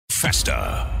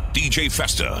Festa. DJ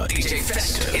Festa. DJ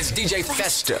Festa. It's DJ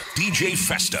Festa. DJ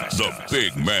Festa. The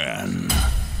big man.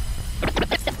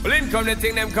 Well, in come the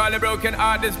thing them call a broken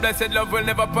heart. This blessed love will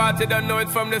never part. You don't know it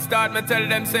from the start. Me tell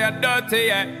them say I'm dirty,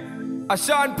 yeah. A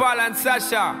Sean Paul and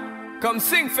Sasha, come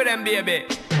sing for them, baby.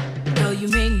 Though you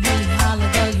make me holler,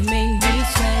 though you make me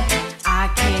sweat, I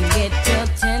can't get your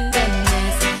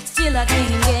tenderness. Still I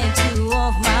can't get you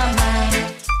off my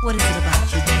mind. What is it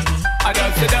about you, baby? I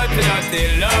don't say dirty,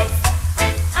 dirty love.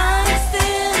 I'm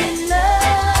still in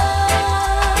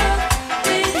love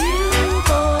with you,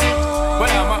 boy.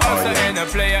 Well, I'm a hustler and a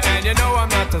player, and you know I'm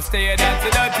not a stayer. That's a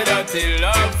dirty, dirty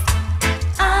love.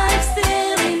 I'm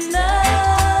still in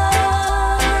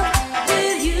love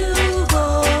with you,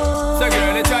 boy. So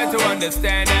girl, I try to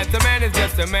understand that a man is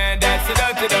just a man. That's a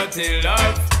dirty, dirty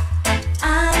love.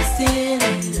 I'm still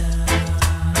in love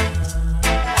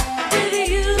with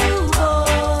you,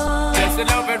 boy. Blessed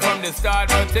loving from the start,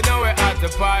 but you know we're at the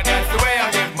part. That's the way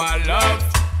I give my love.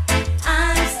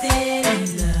 I'm still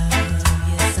in love.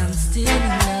 Yes, I'm still in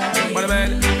love. What a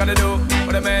man gotta do,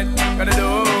 what a man gotta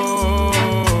do.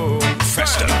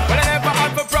 Festa. Well, I never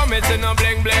had for promising no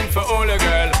bling bling for all a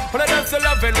girl. But I just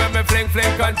loving when me fling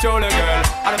fling control a girl.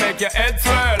 And I make your head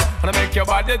swirl, and I make your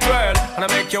body twirl, and I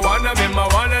make you wanna be my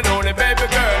one and only baby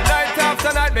girl. Night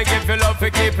after night, me give you love to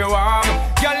keep you warm.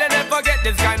 Girl, you never get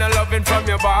this kind of loving from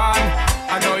your bond.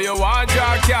 I know you want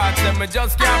your cat, and me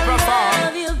just can't perform. I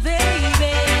love you,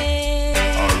 baby.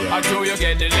 I do you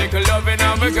get the little loving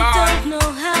on me You gone. don't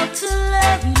know how to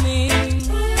love me.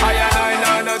 I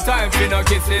know no time for no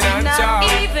kissing and chow.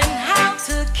 Not even how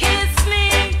to kiss me.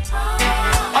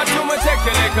 I do me take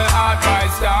your little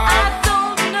advice down. I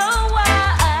don't know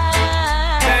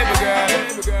why. Baby girl,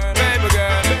 baby girl, baby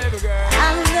girl, baby girl. I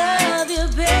love you,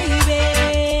 baby.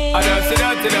 I don't see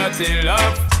dirty, dirty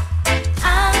love.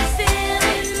 I'm still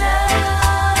in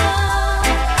love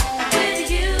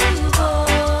with you,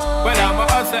 boy. Well, I'm a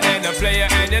hustler and a player,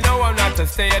 and you know I'm not a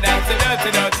stayer. That's a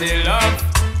dirty, dirty love.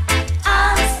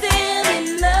 I'm still in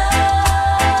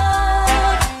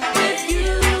love with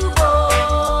you,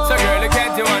 boy. So girl,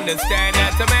 can't you understand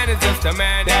that a man is just a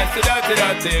man? That's a dirty,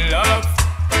 dirty love.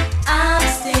 I'm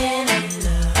still in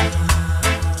love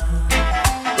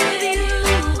with you,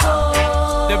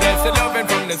 boy. The blessed loving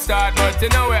from the start, but you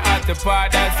know we're at the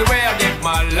part. That's the way I give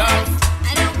my love.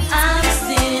 I'm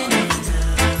still in love.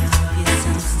 Yes,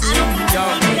 I'm still in love. Yo,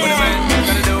 what a man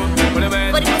gotta do? What a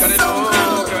man gotta do?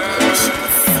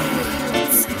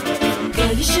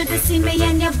 Girl, you should have seen me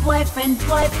and your boyfriend.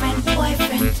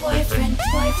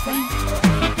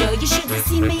 Girl, you should have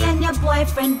seen me and your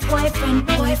boyfriend. You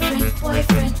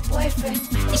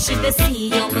should have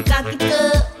seen you, my cock it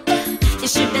up. You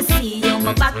should have seen you,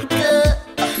 my back it up.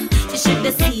 You should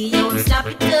have seen you, slap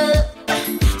it up.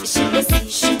 You should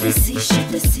have seen.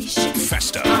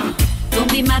 Festa. Don't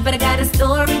be mad, but I got a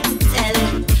story to tell.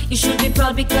 You should be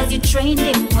proud because you trained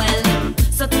him well.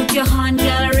 So put your hand,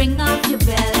 girl, ring off your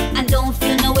bell. And don't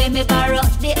feel no way, me borrow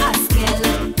the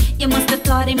Haskell. You must have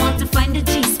taught him how to find the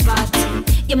G-spot.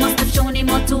 You must have shown him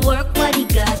how to work what he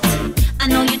got. I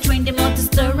know you trained him how to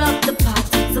stir up the pot.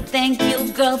 So thank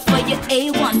you, girl, for your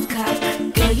A1 cock.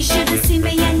 Girl, you should have seen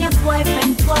me and your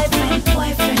boyfriend. Girl,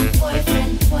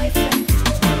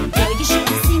 you should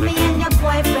have seen me and your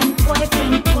boyfriend.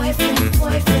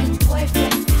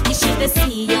 You should have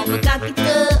seen you, my cock it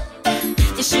up.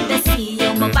 You should have seen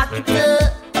you, my back it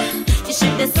up. You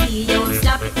should have seen you,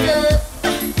 slap it up.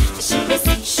 You should have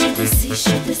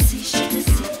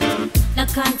seen. No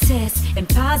contest, and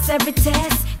pass every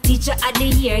test. Teacher of the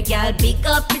year, girl, big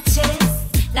up the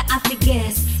chest. Now I have to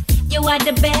guess, you are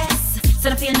the best. So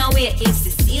don't feel no way, it's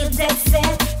the seal dead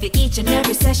set. For each and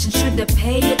every session, should have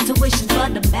paid your tuition for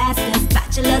the masters,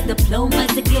 bachelor's, diplomas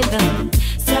to give them.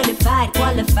 Certified,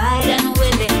 qualified, and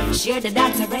willing. Share the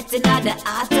doctorate in all the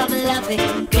art of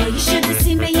loving. Girl, you should have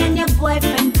seen me and your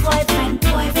boyfriend.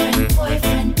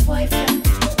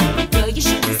 Girl, you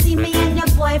should have seen me and your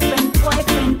boyfriend.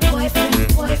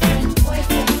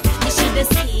 You should have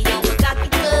seen you, my cock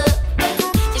it up.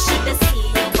 You should have seen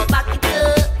you, my back it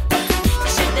up. You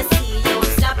should have seen you,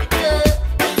 slap it up.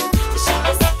 You should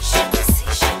have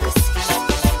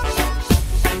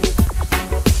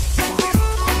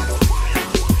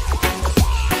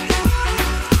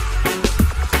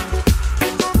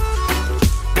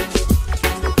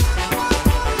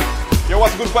Yo,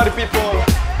 what's good, party people?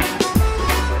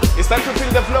 It's time to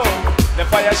feel the flow, the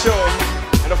fire show,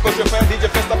 and of course your favorite DJ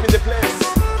Festa up in the place.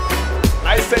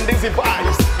 Nice and easy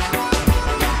vibes.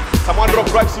 Someone drop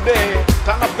vibes today.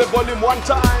 Turn up the volume one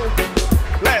time.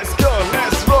 Let's go,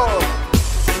 let's roll.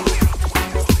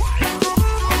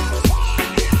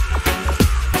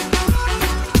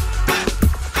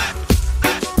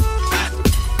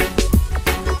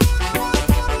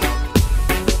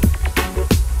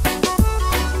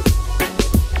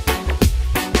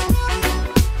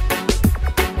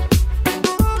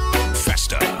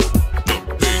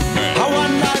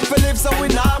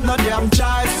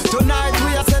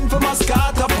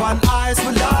 eyes.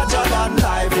 We're larger than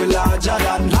life, we're larger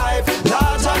than life.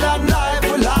 Larger than life,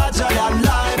 we're larger than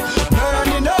life.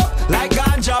 Burning up like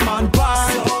ganja man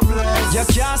pine. You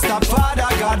can't stop Father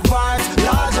God vibes.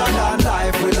 Larger than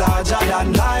life, we're larger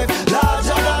than life.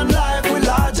 Larger than life, we're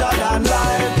larger than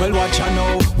life. Well, watch I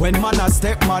know. When man a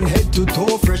step man head to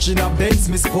toe, fresh in a Benz,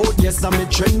 me sport, yes I'm a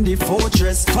trendy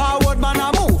fortress. Forward man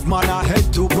a move, man a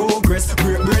head to progress.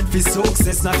 Break bread for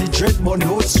success, not the dread but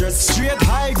no stress. Straight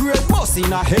high grade boss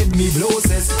in a head me blow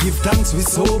says. Give thanks we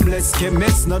so blessed,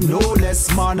 chemists not no less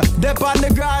man. Dep on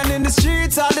the grind in the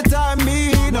streets all the time,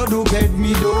 me no do bed,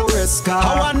 me do rest.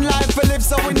 I want life to live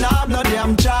so we not have no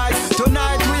damn choice.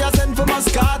 Tonight we are sent for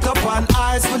mascot up on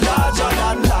ice. We larger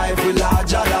than life, we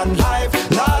larger than life.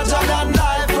 Larger than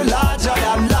life, we larger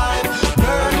than life.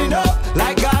 Burning up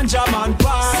like ganja man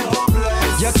pine.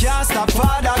 You can't stop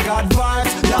Father God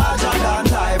vibes. Larger than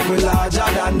life, we larger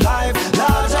than life.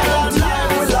 Larger than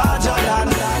life, we larger than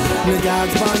life. Me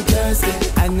dogs born thirsty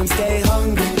and them stay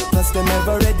hungry. Plus them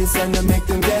ever ready, so you make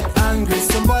them get angry.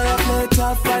 Some boy up play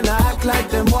tough and act like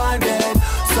them wanted.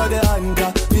 So the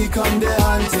hunter become the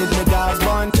hunted. Me dogs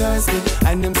born thirsty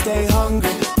and them stay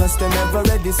hungry. Plus them ever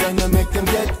ready, so you make them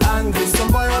get angry.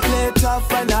 Some boy up play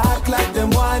tough and act like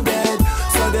them wanted.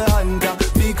 So the hunter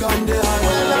become the hunted.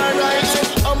 Well, alright.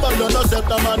 Humble on yourself,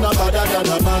 no man, no better than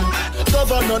a man.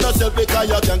 Govern on yourself because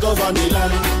you can govern the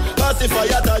land. Pacify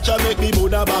your touch and make me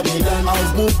Buddha Babylon.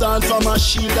 I've moved on from a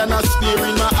shield and a spear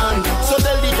in my hand. So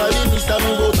tell the Prime Minister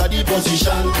move out of the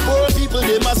position. Poor people,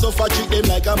 they must suffer, treat them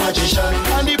like a magician.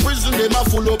 And the prison, they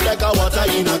must full up like a water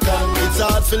in a can. It's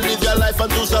hard to live your life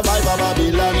and to survive a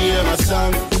Babylon. Hear my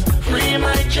song. Free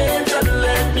my chains and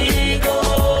let me go.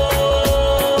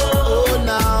 Oh,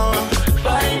 now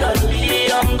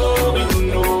finally I'm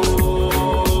going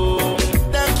home.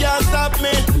 They can't stop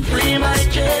me. Free my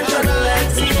chains and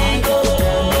let me go.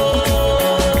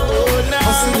 Oh, now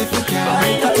Hustle if you can,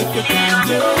 if you can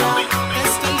do it.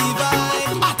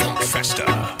 Festa.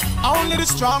 Only the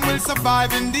strong will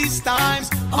survive in these times.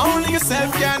 Only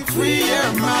yourself can free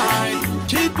your mind.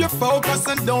 Keep your focus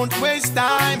and don't waste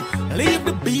time. Leave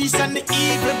the beast and the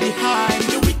evil behind.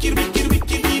 The wicked, wicked,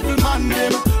 wicked evil man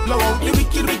them. Blow out the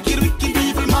wicked, wicked, wicked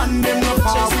evil man them. No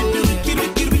power with the wicked,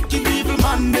 wicked, wicked evil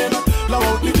man them. Blow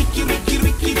out the wicked, wicked,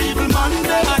 wicked evil man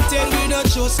them. I tell we not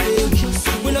trust them,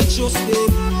 we not trust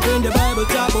them. When the Bible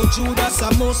talk about Judas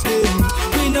and Muslim,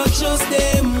 we not trust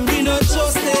them, we not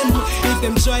trust them. If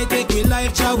them try take we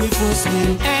life, try we force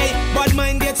them. Hey, but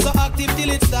mind get so active till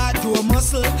it start to a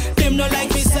muscle. Them not like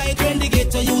me side when they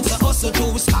get to use a hustle.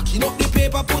 Through stacking up the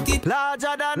paper, put it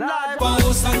larger than life.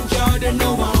 House and car, they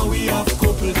know how we have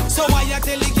couple. So why I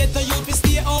tell you get to youth we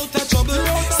stay out of trouble.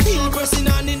 Still pressing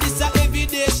on in this a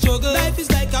everyday struggle. Life is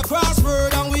like a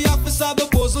crossword and we have to solve the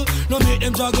puzzle. No make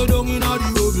them juggle down in all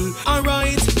the rubble.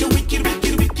 Alright, The wicked,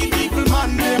 wicked, wicked evil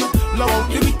man them. Blow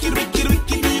out the wicked, wicked,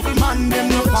 wicked evil man them.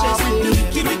 No power with the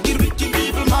wicked, wicked, wicked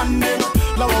evil man them.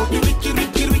 Blow out the wicked,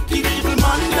 wicked, wicked evil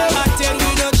man them. I tell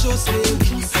we not trust them,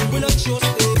 we not trust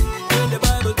them. When the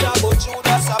Bible talk about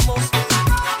Judas and Muslim,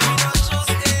 we not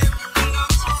trust them, we not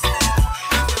trust them.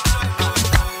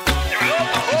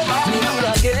 Me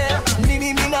na yeah,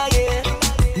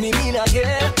 me na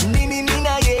yeah, me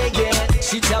na yeah, yeah.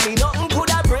 She tell me nothing could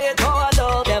I break our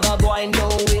love, never going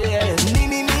nowhere. Me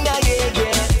na yeah,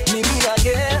 yeah, me na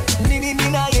yeah, me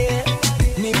na yeah,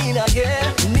 me na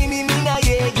yeah, me na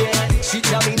yeah, yeah. She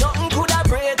tell me nothing could I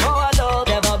break our love,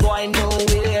 never going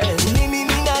nowhere. Me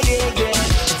na yeah, yeah.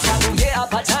 Tangu yeah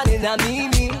patani na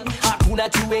mimi, hakuna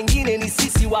tu wengine ni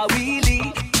sisi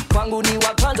wawili. Kwangu ni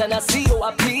wa kwanza na sio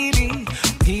wa pili.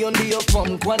 Hiyo ndio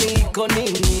form kwani iko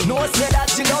nini? No say that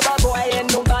she love a boy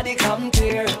and nobody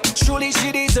compare. Truly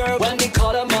she deserve when me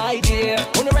call her my dear.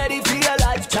 When you're ready for your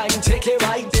lifetime, take it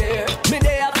right there. Me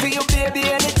there for you baby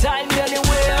anytime,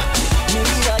 anywhere. Me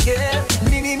na yeah,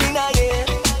 me na yeah,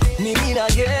 me na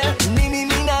yeah, me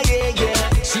na yeah, yeah.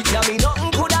 She tell me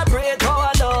nothing could I break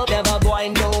our love, never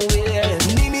going nowhere.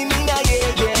 Me na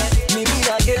yeah, yeah, me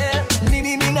na yeah, me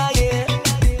na yeah,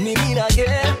 me na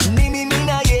yeah, me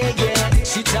na yeah, yeah.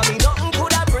 She tell me nothing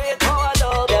could I break our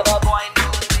love, never going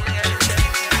nowhere.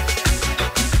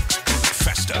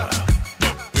 Festa.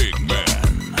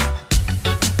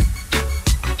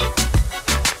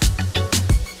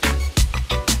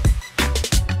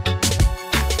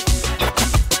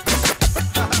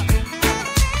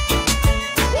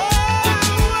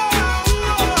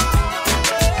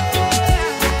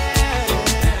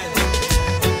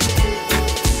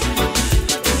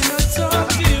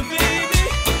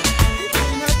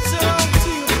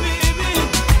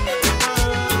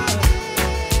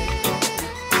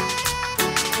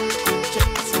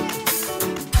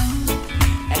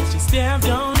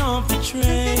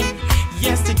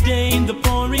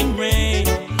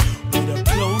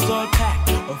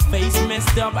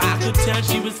 job, I could tell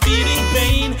she was feeling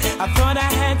pain. I thought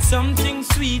I had something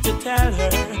sweet to tell her.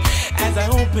 As I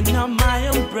opened up my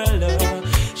umbrella,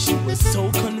 she was so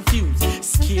confused,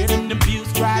 scared and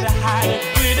abused, tried to hide it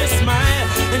with a smile.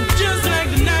 And just like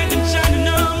the night in shining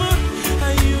armor,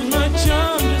 I used my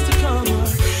charm just to calm her,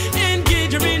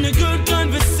 engage her in a good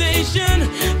conversation,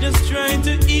 just trying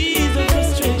to ease her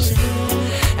frustration.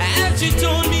 As she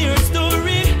told me her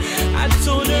story, I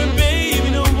told her,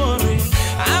 baby, don't worry,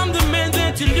 I'm the man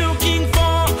that you're looking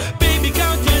for. Baby,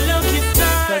 count your lucky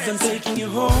stars, 'cause I'm taking you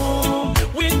home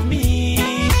with me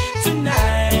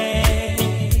tonight.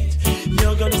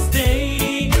 You're gonna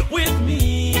stay with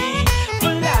me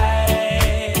for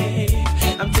life.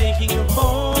 I'm taking you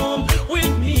home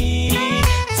with me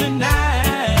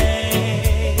tonight,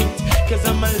 'cause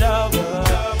I'm a lover,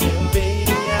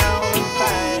 baby, I'm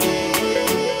fine.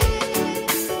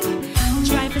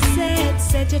 Driver said,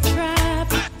 set your trap,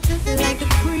 like the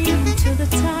cream to the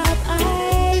top I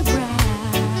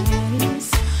rise.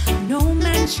 No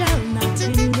man shall not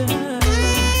hinder.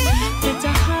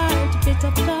 Bitter heart,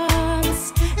 bitter thoughts,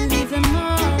 leave them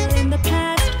all in the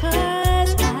past,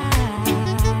 'cause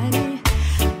I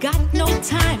got no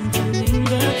time to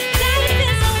linger. Life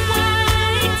is a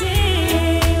winding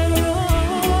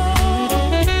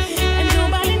road, and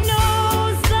nobody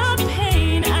knows the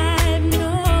pain I've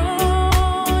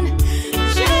known.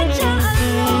 Judge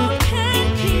alone can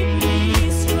keep me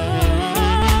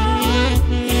strong.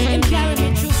 Him carry me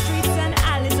through streets and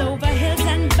alleys, over hills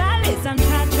and valleys. I'm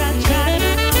trying,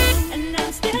 and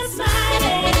I'm still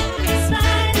smiling,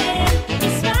 smiling,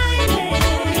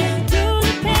 smiling through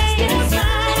the pain. Still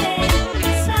smiling,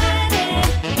 smiling,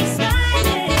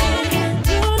 smiling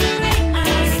through the rain. I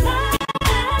smile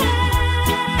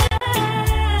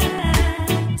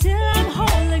till I'm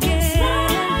whole again.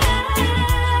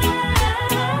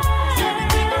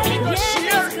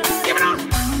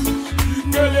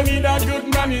 Girl, you need a good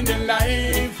man in your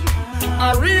life, a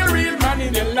real man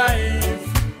in your life.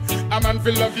 A man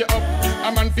fi love you up, a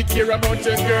man fi care about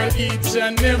your girl each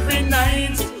and every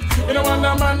night. You don't want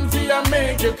a man fi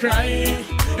make you cry.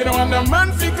 You don't want a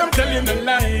man fi come tell you the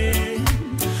lie.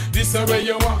 This is where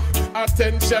you want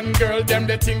attention, girl. Them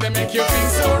the thing that make you feel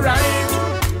so right.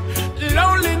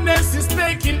 Loneliness is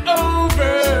taking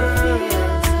over.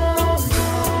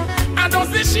 I don't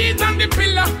see sheet on the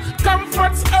pillow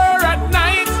comforts her at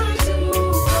night.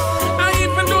 I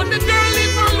even though the girl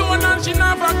live alone and she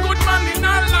not have a good man in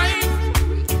her life.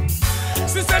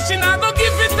 She said she not gonna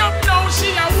give it up now. She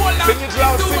a whole lot. Sing it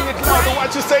loud,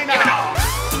 what you say now?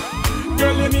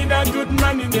 Girl, you need a good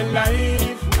man in your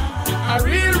life, a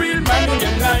real man in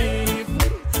your life.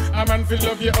 A man fi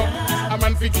love you up, a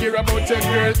man fi care about your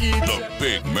girl each. The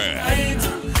big man. Right.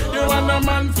 You want a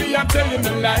man fi a tell you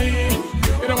the lie.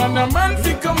 You don't want a man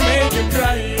fi come make you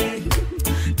cry.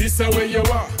 This is where you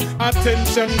are.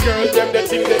 Attention, girl, them the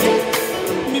thing they do.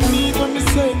 Me need what me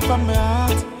saying from my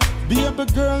heart. Baby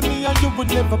girl, me and you would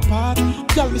never part.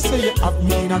 Tell me say you have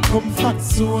me in a comfort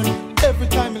zone. Every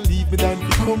time you leave me, then you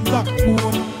come back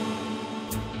home.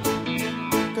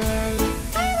 Girl,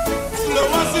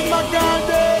 flowers in my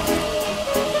garden.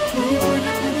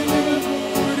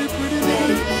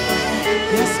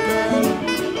 Yes, girl.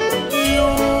 You,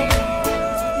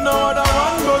 no other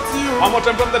one but you. One more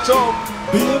time from the top.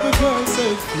 Baby girl,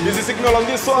 say Easy signal on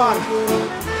this one.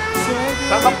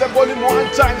 Turn up the volume one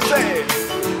time, say.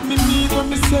 Me need what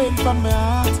me saying from my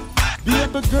heart.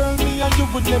 Baby girl, me and you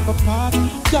would never part.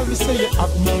 Tell me say you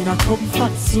have me in a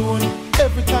comfort zone.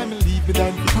 Every time you leave me,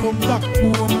 then you come back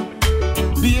home.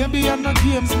 Baby, and no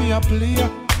games me a play.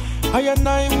 I and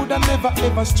I woulda never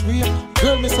ever stray.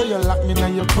 Girl, me say you lock me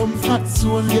in your comfort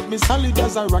zone. Get me solid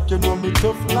as a rock, you know me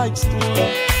tough like stone.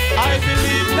 I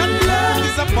believe that love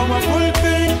is a powerful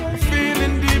thing,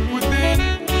 feeling deep within.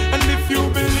 And if you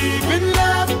believe in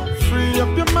love, free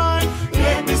up your mind,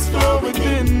 let this flow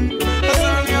within. As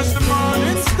early as the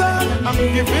morning star, I'm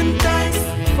giving thanks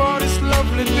for this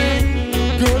lovely thing.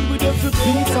 Girl, with every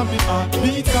beat of me heart,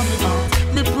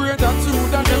 me pray that you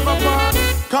would never part.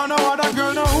 Can't no other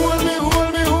girl no hold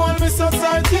me so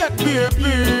tight yet,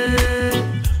 baby.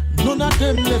 None of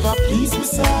them never please me,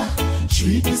 sir,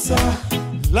 treat me, sir.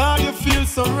 Lord, you feel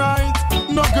so right.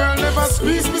 No girl never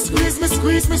squeeze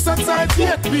me so tight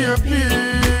yet, baby.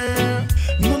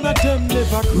 None of them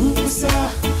never groove me, sir.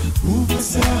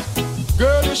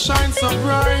 Girl, you shine so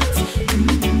bright.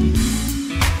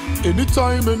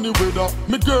 Anytime, any weather,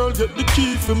 me girl get the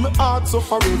key for me heart so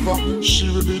forever. She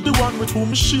will be the one with whom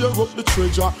me share up the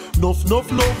treasure. Enough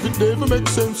love, it never make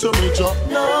sense, your major.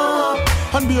 No,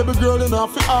 and baby girl, you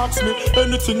have to ask me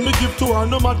anything me give to her,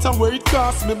 no matter where it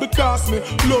costs me. Because me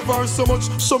love her so much,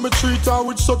 so me treat her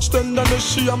with such tenderness.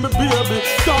 She and me baby.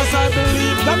 Cause I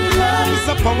believe that love is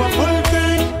a powerful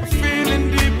thing,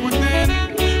 feeling deep within.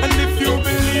 And if you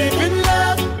believe in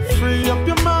love, free up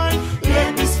your mind,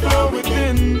 let this flow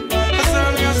within. As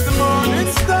early as the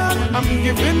morning star, I'm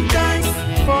giving thanks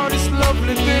for this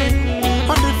lovely thing.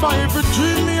 And if I ever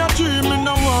dream me a dream, in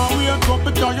no one wake up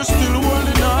because you're still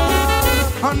holding on.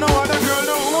 And no other girl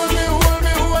don't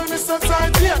hold me so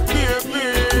tight yet, baby.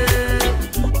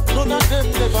 None of them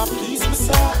never please me,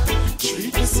 sir,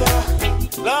 treat me, sir.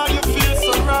 Lord, you feel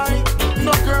so right.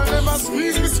 No girl never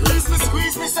squeeze me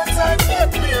so tight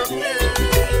yet, baby.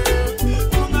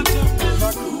 None of them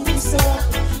never move me, sir.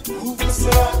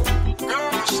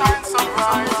 Girl, you shine so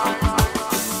bright.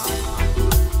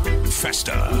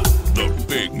 Festa, the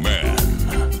big man.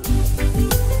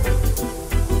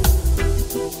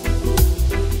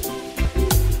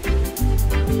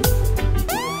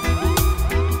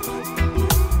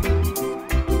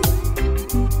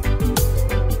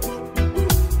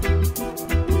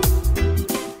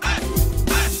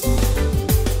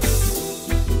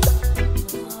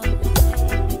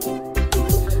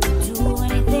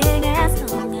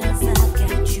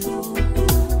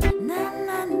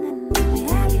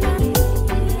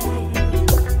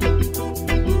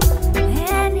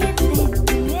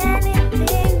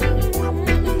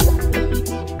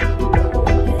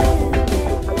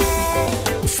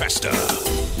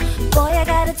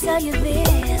 Tell you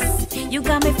this, you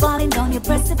got me falling down your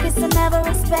precipice. I never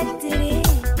expected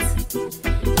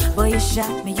it. Boy, you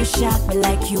shot me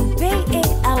like you paid it.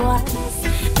 I was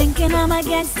thinking I'm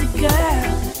against the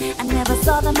girl. I never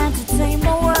saw the man to tame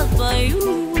the world, but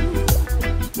you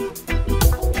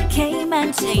came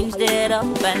and changed it up.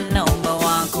 And number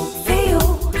one, cook for you,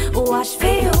 wash for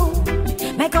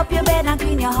you, make up your bed and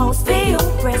clean your house for you,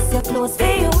 press your clothes for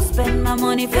you, spend my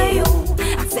money for you.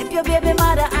 Accept your baby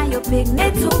mother and your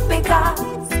picnic too. Because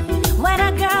when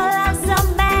a girl loves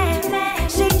a man,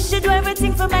 she should do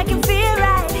everything for make him feel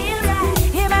right.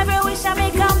 Him every wish I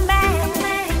make a man,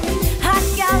 hot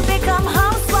girl become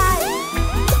housewife.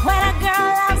 When a girl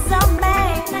loves a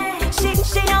man,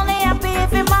 she only happy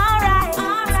if him alright.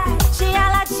 She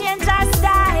all a change her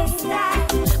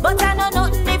style, but I know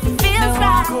nothing if it feels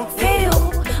right. Cook for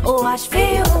you, wash for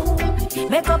you,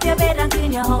 make up your bed and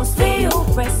clean your house for you,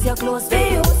 press your clothes for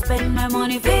you, spend my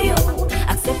money for you.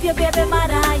 Accept your baby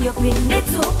mother and your picnic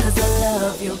too. Cause I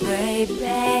love you, baby,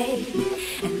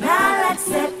 and I'll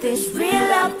accept this real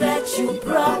love that you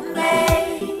brought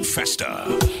me.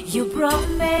 Festa. You brought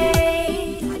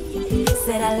me.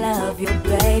 Said I love you,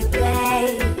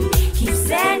 baby. Keep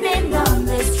standing on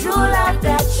this true love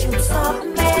that you taught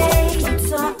me. You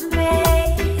taught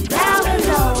me. Now and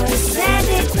always send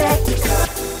it back to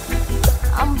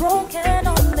I'm broken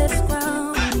on this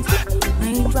ground,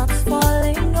 raindrops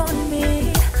falling on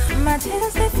me. My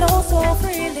tears, they flow so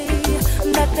freely,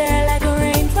 but they're like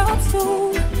raindrops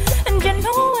too. And you're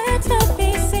nowhere to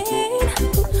be seen,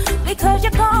 because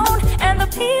you're gone, and the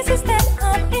pieces that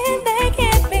I'm in, they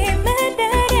can't be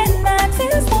mended, and my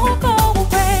tears won't go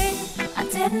away. I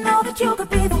didn't know that you could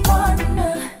be the one,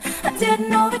 I didn't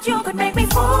know that you could make me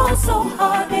fall so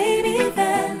hard, baby,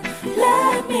 then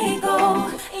let me go.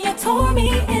 You tore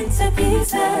me into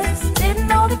pieces. Didn't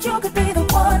know that you could be the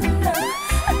one.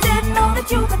 I didn't know that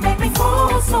you could make me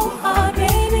fall so hard,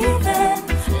 baby. Then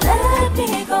let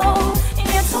me go.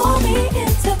 You tore me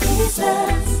into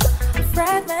pieces.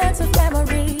 Fragments of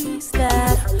memories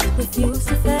that refuse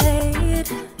to fade.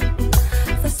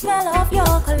 The smell of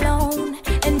your cologne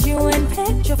and you in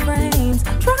picture frames.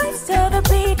 Drives to the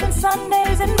beat on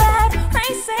Sundays in bed,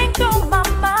 racing through my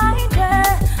mind.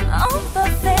 Yeah. All the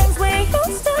things we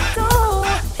used to do,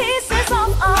 pieces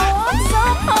of our once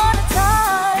upon a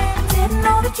time. I didn't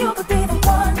know that you could be the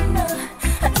one.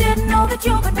 I didn't know that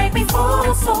you could make me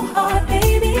fall so hard,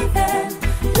 baby. Then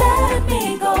let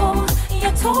me go.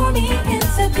 You tore me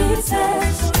into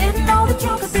pieces. Didn't know that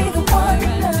you could be the one.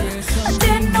 I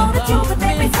didn't know that you could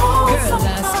make me fall so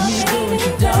hard, baby.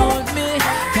 Don't me,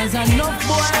 cause I know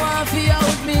boy want to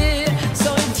out me.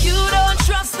 So if you don't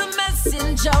trust the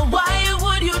messenger, why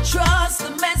would you trust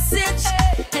the message?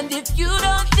 And if you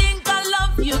don't think I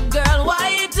love you, girl,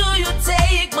 why do you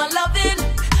take my loving?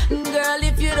 Girl,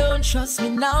 if you don't trust me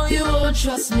now, you won't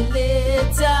trust me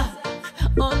later.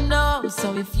 Oh no,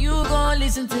 so if you gon'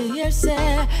 listen to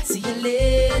hearsay, see you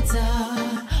later.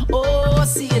 Oh,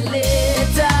 see you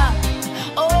later.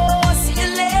 Oh, see you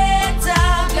later.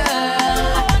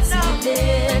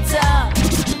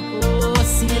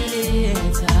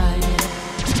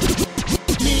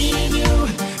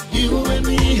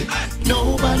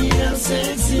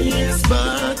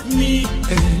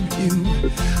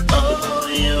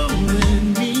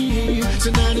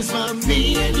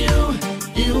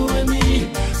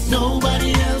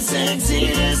 Nobody else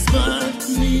exists but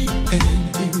me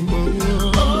and you.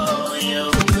 Oh,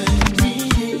 you and me.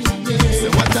 Yeah. So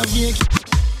what have you?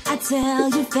 I tell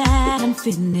you that I'm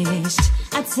finished.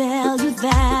 I tell you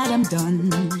that I'm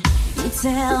done. You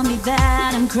tell me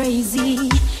that I'm crazy.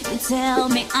 You tell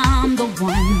me I'm the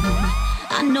one.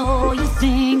 I know you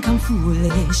think I'm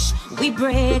foolish. We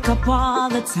break up all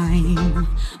the time.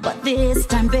 But this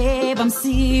time, babe, I'm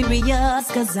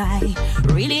serious. Cause I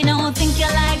really don't think you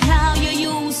like how you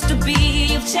used to be.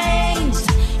 You've changed,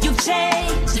 you've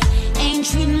changed. Ain't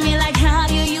treating me like how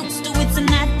you used to. It's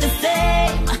not the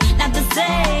same, not the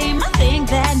same. I think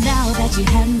that now that you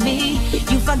have me,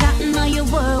 you've forgotten how you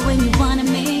were when you wanted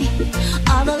me.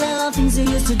 All the little things you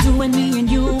used to do when me and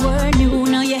you were new.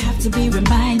 Now you have to be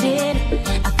reminded.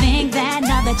 I think that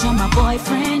now that you're my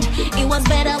boyfriend, it was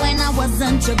better when I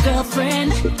wasn't your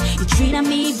girlfriend. You treated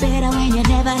me better when you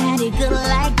never had it good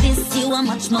like this. You were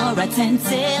much more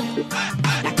attentive.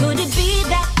 Now could it be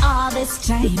that all this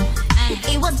time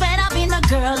it was better being a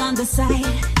girl on the side?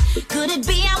 Could it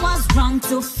be I was wrong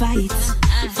to fight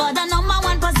for the number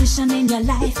one position in your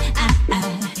life?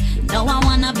 No, I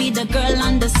wanna be the girl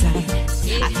on the side.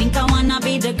 I think I wanna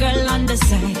be the girl on the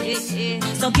side.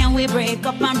 So can we break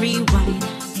up and rewind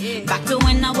back to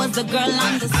when I was the girl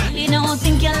on the side? You don't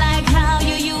think you like how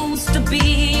you used to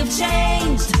be. You've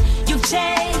changed, you've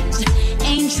changed.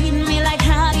 Ain't treating me like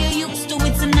how you used to.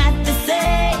 It's not the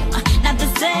same, not the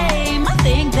same. I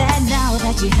think that now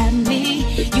that you have me,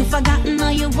 you've forgotten how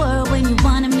you were when you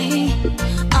wanted me.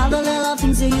 All the little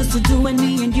things you used to do when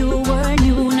me and you were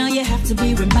new. Now you have to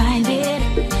be reminded.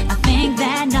 I think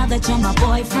that now that you're my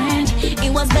boyfriend,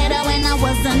 it was better when I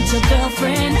wasn't your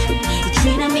girlfriend. You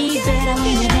treated me better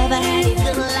when you never had it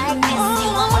good like this.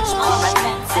 You were much more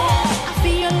attentive. I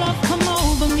feel your love come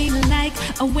over me like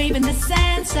a wave in the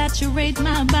sand. Saturate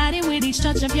my body with each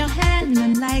touch of your hand.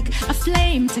 And like a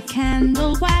flame to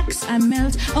candle wax, I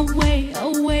melt away,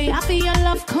 away. I feel your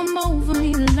love come over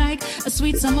me like a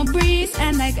sweet summer breeze.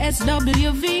 And like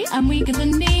SWV, I'm weak in the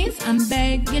knees. I'm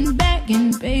begging,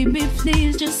 begging, baby,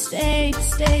 please just stay,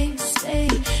 stay, stay.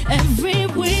 Every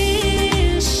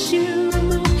wish you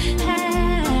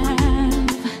have,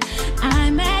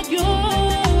 I'm at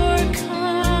your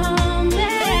command.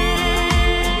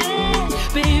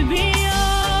 Baby,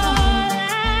 all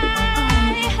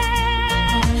I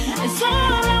have is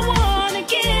all I wanna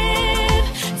give.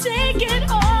 Take it,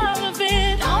 all of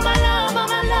it, all my love, all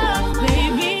my love.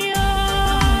 Baby, all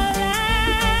I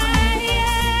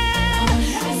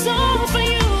have is all for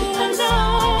you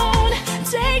alone.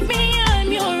 Take me,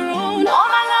 I'm your own. All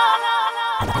my love.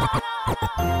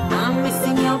 I'm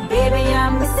missing you, baby,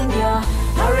 I'm missing you.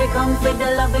 Hurry, come for the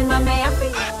loving, my may I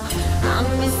feel. I'm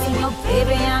missing you,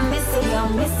 baby, I'm missing you,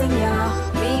 missing you.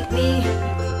 Meet me.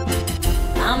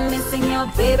 I'm missing you,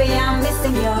 baby, I'm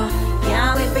missing you.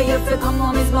 Can't wait for you to come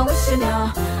home, is my wishing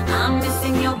you. I'm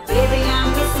missing you, baby, I'm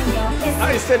missing you.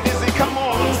 I said, Dizzy, come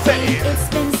on, say it. It's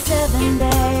been 7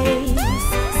 days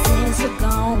since you're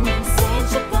gone,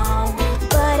 since you're gone.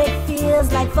 But it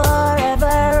feels like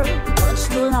forever, much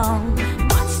too long,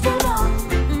 much too long.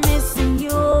 Missing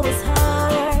you is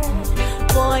hard,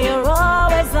 boy, you're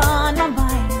always on my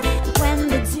mind. When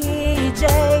the DJ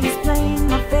is playing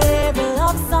my favorite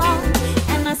love song,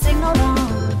 and I sing along,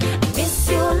 I miss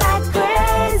you like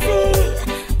crazy.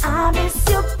 I miss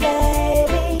you,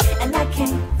 baby, and I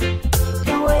can't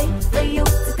wait for you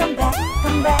to come back,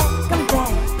 come back, come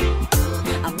back.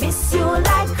 I miss you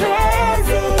like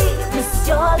crazy, miss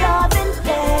your loving,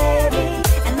 baby,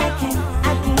 and I can't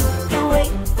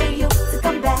wait for you to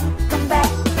come back, come back,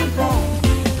 come back.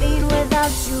 Being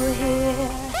without you here,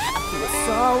 I feel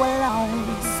so alone,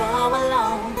 so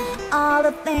alone. All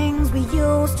the things we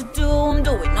used to do, I'm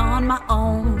doing on my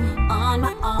own, on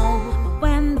my own. But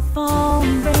when the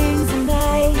phone rings and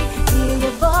I hear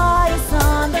your voice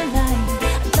on the line,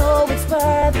 I know it's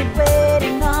worth it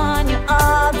waiting on you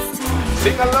all this time.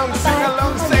 Sing along, say. I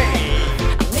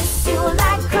miss you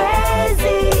like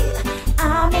crazy. I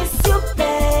miss you,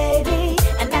 baby,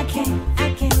 and I can't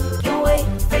wait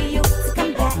for you to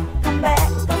come back, come back,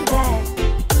 come back.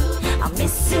 I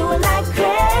miss you like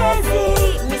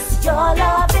crazy, miss your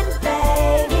loving,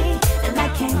 baby, and I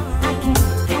can't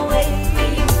wait for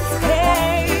you to come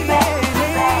back,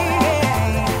 come back.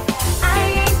 I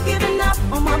ain't giving up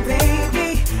on my baby.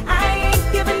 I ain't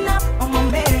giving up on my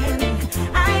man.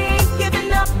 I ain't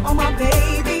giving up on my baby.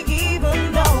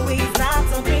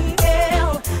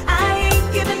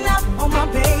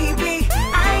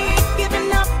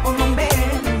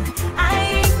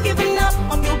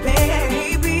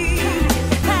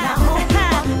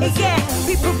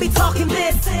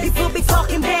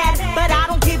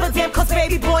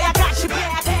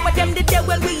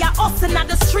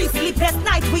 longest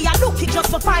night we are looking just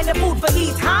to find the food for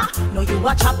eat, huh? No, you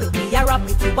a chop it, me a rub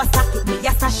it, you a stack it, me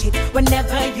a stash it.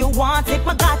 Whenever you want it,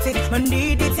 me got it. Me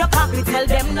need it, you copy. Tell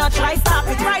them not try stop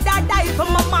it. Ride or die for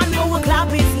my man, who will clap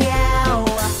it, yeah.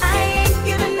 I ain't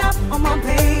giving up on my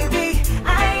baby.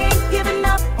 I ain't giving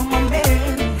up on my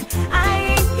man.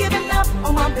 I ain't giving up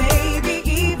on my baby,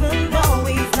 even though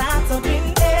he's not so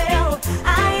in hell.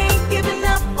 I ain't giving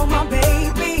up on my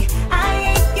baby.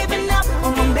 I ain't giving up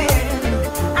on my man.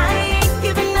 I ain't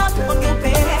giving up on your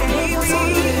baby.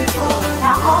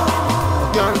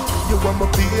 Girl, you want my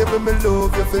baby, me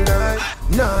love you for life.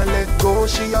 Nah, let go,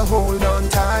 she a hold on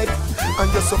tight.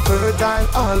 And you're so fertile,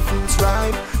 all fruits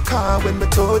ripe. Cause when me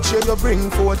touch you, you bring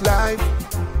forth life.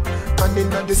 And in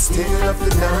the still of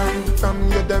the night, from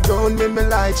you the round me, my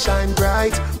light shine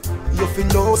bright. You feel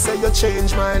know, say you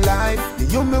change my life.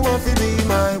 You me want to be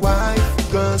my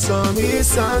wife. Girls on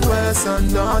east and west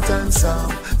and north and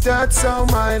south. That's how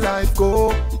my life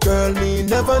go. Girl, me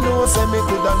never know, say me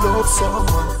coulda love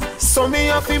someone. So me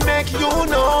have to make you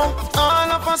know.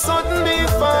 All of a sudden me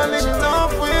fall in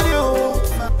love with you.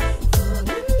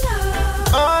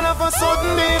 All of a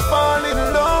sudden me fall in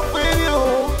love with you.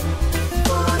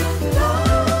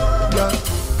 Yeah.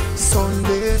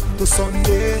 Sunday to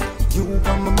Sunday, you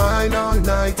on my mind all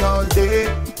night, all day.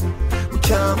 We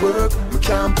can't work, we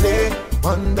can't play.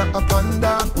 Wonder upon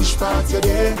that, which part you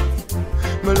there?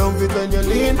 Me love it when you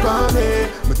lean for me.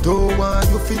 Me don't want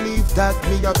you to leave that,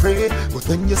 me a pray. But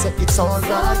when you say it's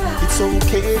alright, it's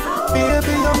okay.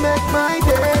 Baby, you make my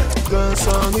day. Girls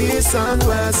on east and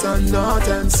west and north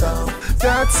and south.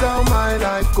 That's how my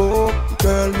life go.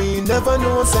 Girl, me never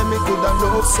know, say me coulda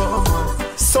love someone.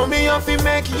 So me have to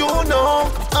make you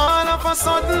know. All of a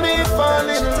sudden me fall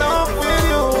in love with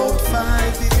you.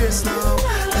 5 years now,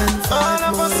 and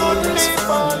 5 more years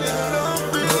from now.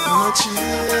 Much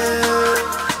here.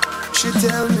 She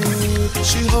tell me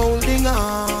she holding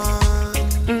on.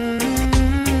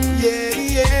 Yeah,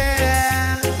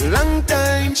 yeah. Long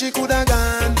time she coulda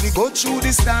gone. We go through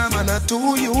this time and a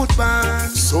 2 youth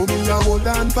band. So me a hold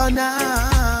on for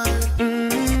now.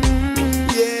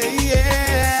 Yeah,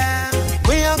 yeah.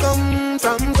 We a come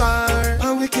from far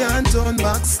and we can't turn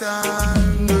back star.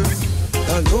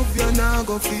 The love you now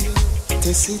go feel.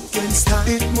 Test it can start,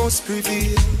 it must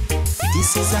prevail.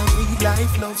 This is a real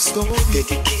life love story.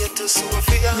 Dedicate to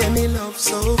Sophia. Yeah, me love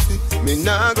Sophie. Me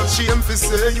nah go shame for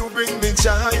say you bring me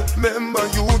joy. Remember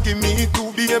you give me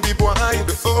 2 baby boy.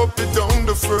 The up, the down,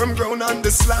 the firm ground and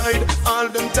the slide. All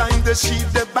them time the sheep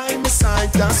they by my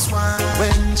side. That's why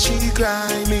when she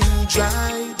cry me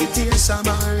dry. The tears are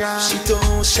my eyes. She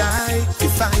don't shy. To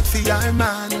fight for her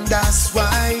man. That's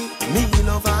why me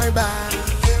love her back.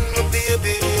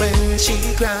 Baby. When she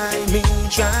cry, me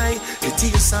dry. The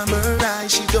tears are her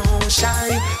eyes. She don't shy.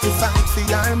 To fight for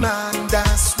her man.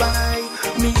 That's why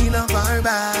me love her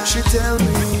back. She tell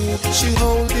me she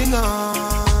holding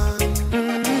on.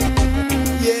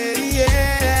 Yeah,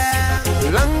 yeah.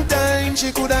 Long time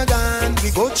she coulda gone.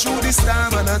 We go through this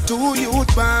time and a 2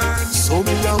 youth band. So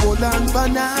me a hold on for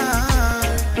now.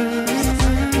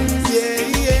 Yeah,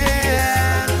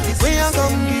 yeah. We are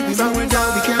gonna give it from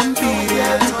without we can feel.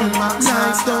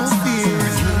 Nights don't fear.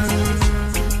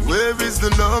 Where is the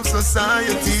love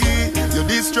society? You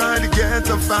just trying to get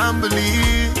a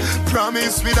family.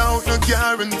 Promise without no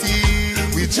guarantee.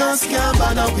 We just can't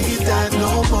bother with that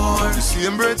no more. The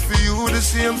same breath for you, the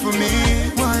same for me.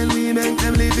 While we make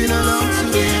them live in a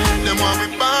luxury. Them want we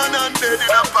born and dead in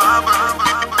a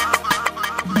poverty.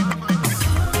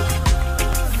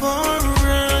 For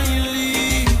you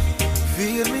leave,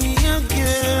 feel me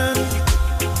again.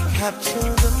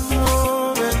 Capture the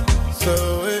moment, so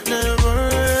it never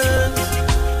ends.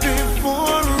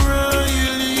 Before you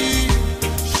leave,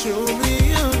 show me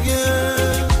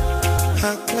again.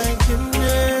 Act like you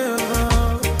never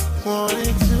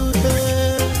wanted to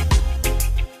end.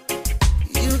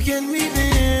 You can meet me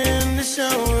in the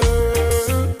shower.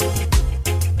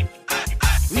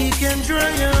 We can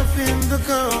dry up in the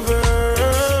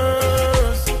covers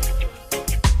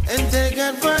and take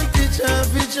advantage of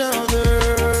each other.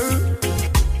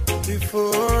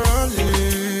 Before I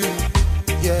leave,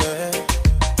 yeah.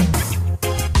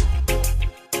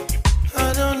 I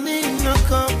don't need no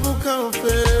cup of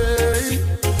coffee.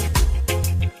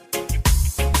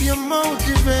 You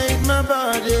motivate my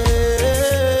body.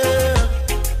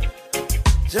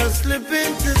 Just slip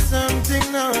into something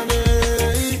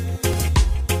naughty.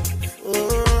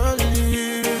 Before I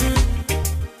leave,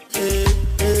 hey,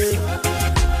 hey.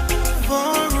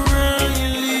 Before I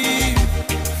leave,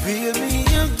 feel me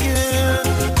again.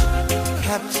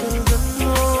 Capture the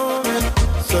moment,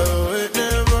 so it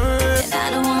never ends. And I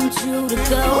don't want you to go.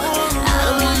 I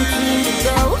don't want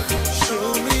go. Show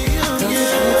me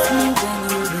again.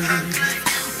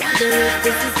 Wonder if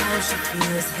this is how she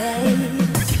feels. Hey,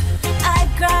 I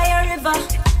cry a river,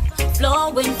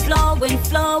 flowing, flowing,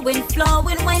 flowing,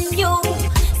 flowing. When you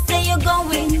say you're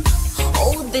going,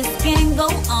 oh, this can't go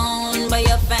on. But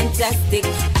you're fantastic,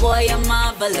 boy, you're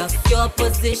marvelous. Your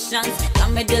positions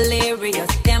got me delirious.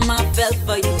 Damn, I fell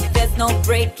for you. There's no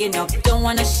breaking up. Don't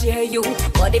wanna share you,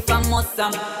 but if I must,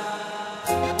 I'm.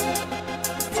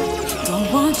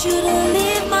 Don't want you to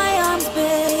leave my arms,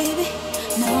 baby.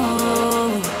 No.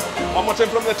 One more time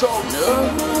from the top. No.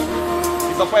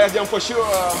 It's a fire jam for sure. I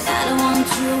don't want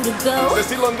you to go. They're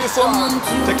still on this one,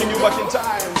 taking you back in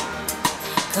time.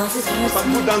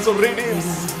 Some good dance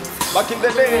rhythms. Back in the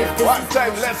day, one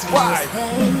time, let's vibe.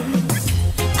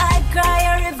 I cry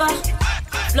a river,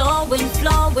 flowing,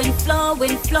 flowing,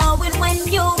 flowing, flowing. When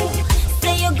you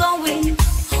say you're going,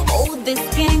 oh, this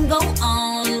can't go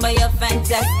on. But you're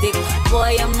fantastic,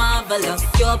 boy, you're marvelous.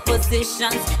 Your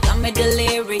positions got me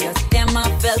delirious. Damn, I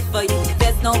fell for you.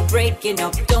 There's no breaking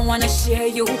up. Don't wanna share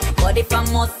you, but if I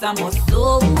must, I must.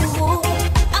 So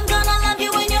I'm gonna love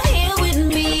you when you're here with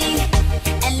me,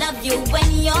 and love you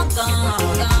when you're gone.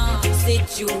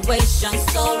 Situation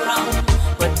so wrong,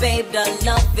 but babe, the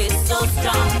love is so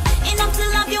strong. Enough to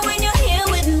love you when you're here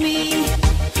with me,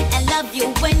 and love you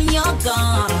when you're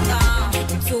gone.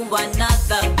 Into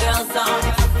another girl's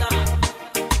arms.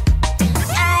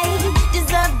 I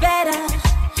deserve better,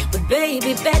 but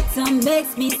baby, better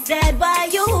makes me sad. Why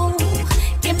you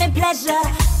give me pleasure,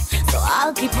 so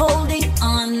I'll keep holding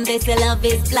on. They say love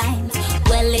is blind.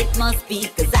 Well, it must be,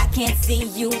 cause I can't see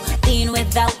you being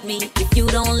without me. If you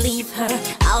don't leave her,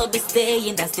 I'll be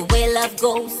staying. That's the way love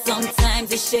goes.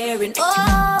 Sometimes it's sharing.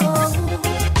 Oh,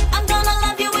 I'm gonna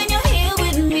love you when you're here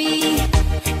with me,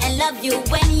 and love you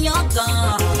when you're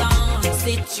gone.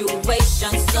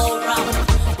 Situation so wrong,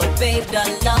 but babe, the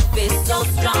love is so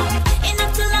strong.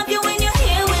 Enough to love you when you're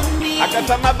here with me. I got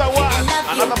another one,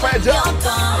 another fire jam.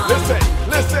 Listen.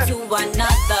 To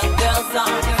another girl's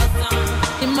arms.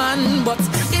 Man, but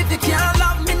if you can't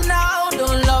love me now,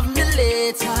 don't love me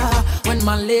later. When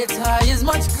my later is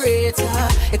much greater,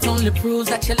 it only proves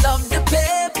that you love the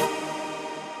paper.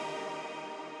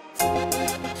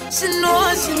 She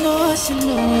know. She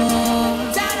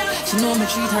know me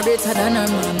treat her better than her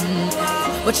man,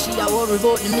 but she a worry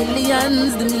about the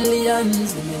millions.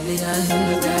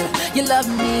 You love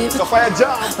me. It's a fire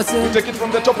jam. We take it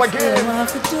from the top again.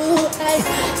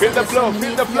 Feel the flow.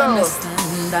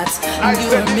 That you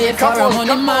were made for a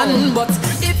money man, but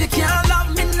if you can't love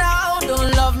me now,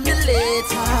 don't love me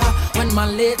later. When my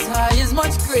later is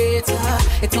much greater,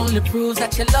 it only proves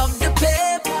that you love the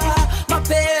paper, my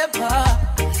paper.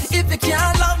 If you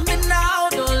can't love me now,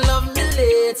 don't love me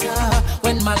later.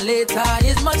 When my later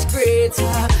is much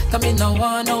greater, come in, no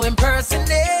one, no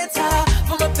impersonator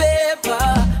for my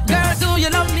paper. Girl, do you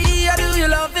love me or do you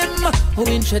love him? Who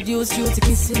introduced you to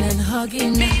kissing and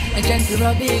hugging, and gentle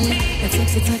rubbing, and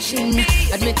sexy touching?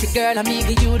 Admit it, girl, I'm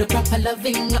eager, you the proper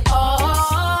loving.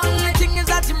 Only thing is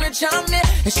that you rich on me.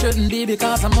 It shouldn't be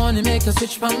because I'm only make you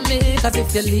switch from me. Cause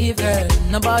if you leave, girl,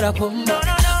 nobody come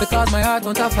back. Because my heart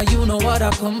won't offer you know what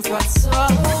I come for. So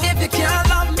if you can't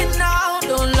love me now,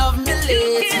 don't love me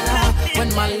later.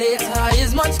 When my later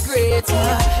is much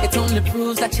greater, it only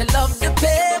proves that you love the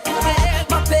paper,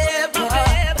 my paper.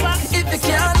 If you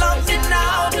can't love me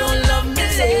now, don't love me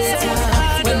later.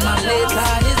 When my later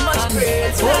is much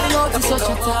greater, holding out is such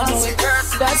a task.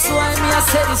 That's why me I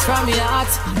say this from my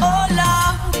heart. Oh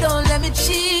Lord, don't let me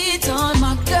cheat on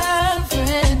my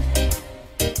girlfriend.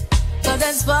 Cause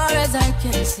as far as I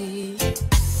can see,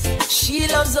 she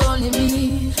loves only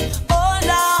me. Oh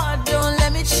Lord, don't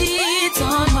let me cheat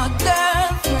on my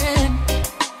girlfriend.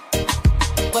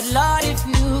 But Lord, if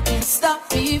you can stop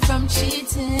me from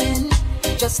cheating,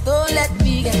 just don't let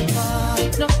me get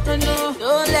caught. No.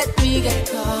 Don't let me get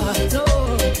caught. No.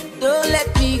 Don't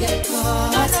let me get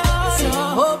caught. So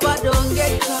hope I don't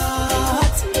get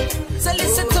caught. So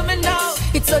listen to me now.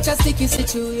 It's such a sticky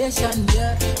situation,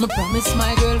 yeah. Me promise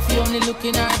my girl if you only look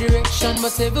in her direction,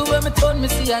 but everywhere me turn, me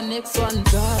see her next one.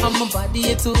 And my body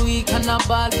is too weak and I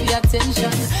ball for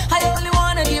attention. I only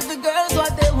wanna give the girls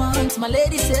what they want. My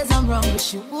lady says I'm wrong, but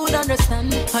she would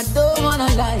understand. I don't wanna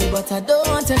lie, but I don't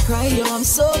want to cry. Yo, I'm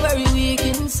so very weak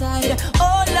inside.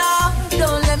 Oh Lord,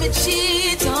 don't let me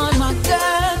cheat on my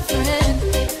girlfriend.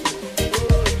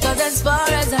 Cause as far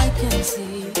as I can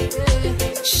see,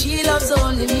 she loves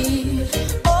only me.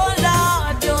 Oh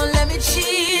Lord, don't let me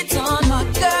cheat on my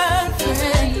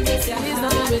girlfriend. Please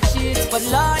don't let me cheat. But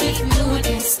Lord, if you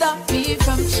can stop me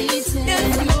from cheating,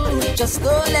 you just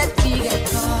don't let me get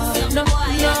caught. No,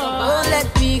 don't let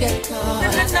me get caught.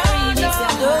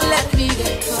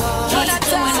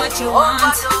 you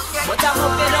want. But I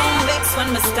hope you don't vex when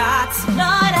we start.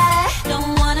 Lord, I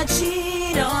don't wanna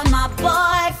cheat on my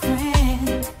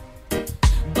boyfriend,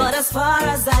 but as far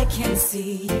as I can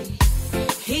see,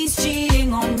 he's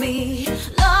cheating on me.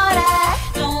 Lord, I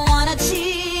don't wanna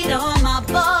cheat on my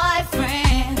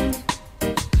boyfriend,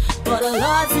 but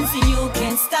Lord, since you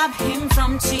can't stop him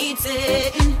from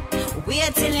cheating,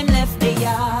 wait till him left the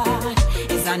yard.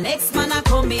 Is our next man a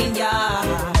coming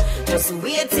yard? Just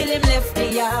wait till him left the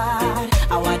yard.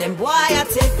 I want them boy I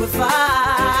take with far.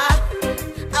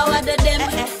 I want them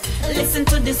listen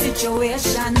to the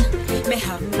situation. Me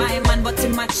have my man, but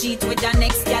him a cheat with the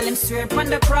next gal. Him swear upon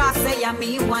the cross, say I'm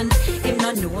me one. Him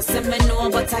no know, say me know,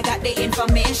 but I got the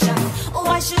information. Oh,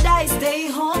 why should I stay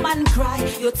home and cry?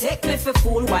 You take me for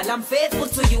fool while I'm faithful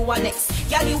to you. And next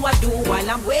gal you a do while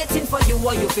I'm waiting for you.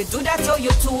 Or you fi do that or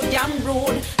you too damn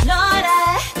rude. Lord,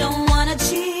 I don't wanna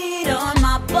cheat on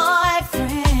my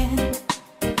boyfriend,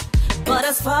 but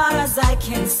as far as I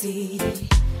can see,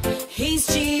 he's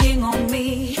cheating on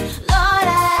me. Lord,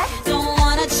 I don't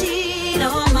wanna cheat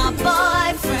on my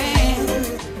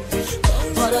boyfriend,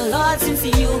 but Lord, since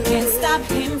you can't stop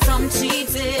him from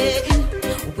cheating,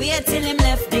 wait till him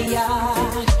left the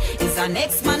yard. Is our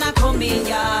next man a coming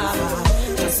yard?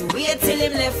 Just wait till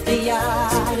him left the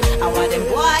yard. I want them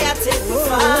boy I take me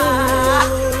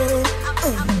far.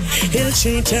 He'll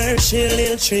treat her,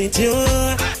 he'll treat you.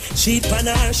 Cheat on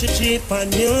her, she cheat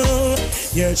on you.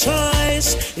 Your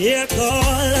choice, your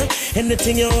call.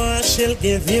 Anything you want, she'll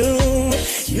give you.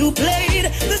 You played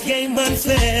the game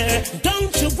unfair.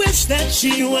 Don't you wish that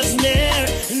she was near?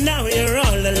 Now you're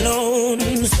all alone.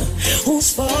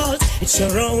 Whose fault? It's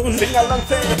your own.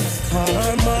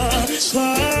 Karma,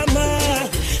 karma.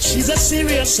 She's a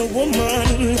serious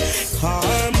woman.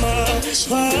 Karma,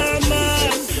 karma.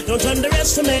 Don't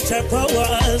underestimate her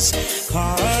powers.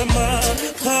 Karma,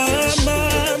 karma.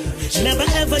 Never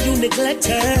ever you neglect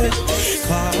her.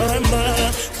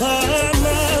 Karma,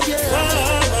 karma,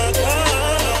 karma, karma.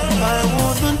 I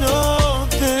wanna know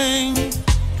things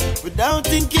without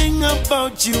thinking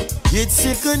about you. It's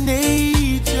second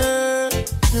nature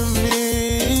to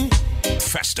me.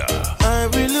 Festa. I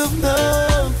will love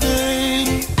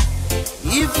nothing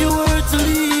if you were to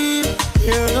leave.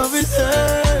 Your love is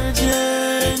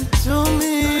urgent to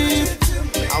me.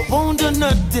 I won't do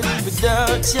nothing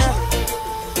without ya.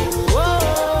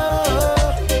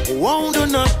 Whoa, won't do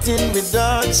nothing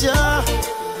without ya.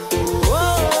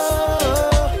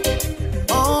 Whoa,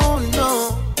 oh no.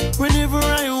 Whenever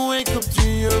I wake up to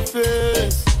your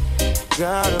face,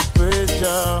 gotta praise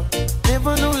ya.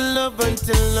 Never knew love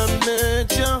until I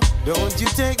met ya. Don't you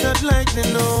take that lightly,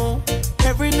 no.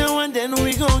 Every now and then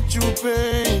we go through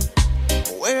pain.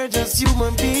 We're just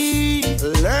human beings,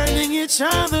 learning each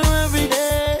other every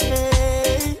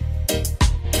day.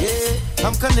 Yeah,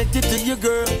 I'm connected to you,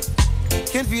 girl.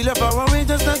 Can feel it far away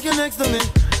just like you're next to me.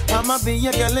 I'ma be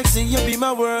your galaxy, you be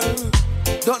my world.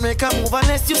 Don't make a move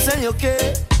unless you say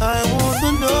okay. I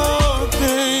wanna know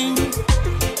things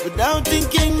without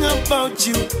thinking about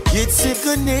you. It's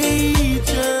second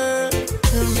nature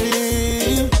to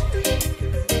me.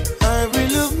 I will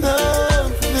love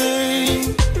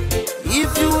nothing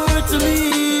if you were to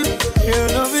leave. Your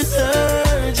love is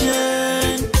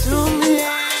urgent to me.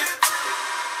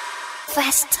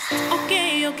 Fast.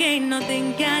 Okay, okay,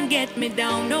 nothing can get me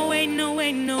down. No way, no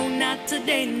way, no, not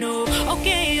today, no.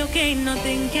 Okay, okay,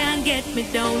 nothing can get me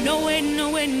down. No way, no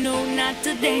way, no, not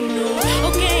today, no.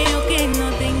 Okay, okay,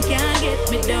 nothing can get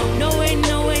me down. No way,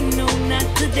 no way, no, not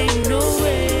today, no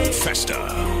way. Festa.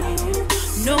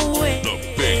 No way. The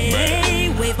big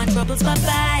man. Wave my troubles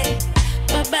bye-bye.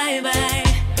 Bye-bye, bye.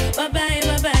 Bye-bye,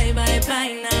 bye-bye,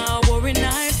 bye-bye. Now we're in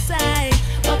our side.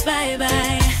 Bye-bye,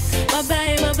 bye.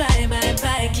 Bye-bye, bye-bye,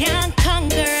 bye-bye. Can't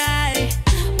conquer I.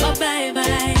 Bye-bye,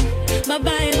 bye.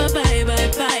 Bye-bye, bye-bye,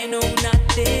 bye-bye. No, not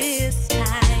this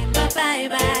time. Bye-bye,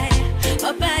 bye.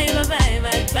 Bye-bye, bye-bye,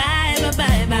 bye-bye,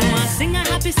 bye-bye, bye. We want to sing a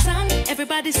happy song.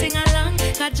 Everybody sing along.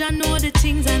 God, you know the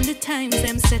things and the times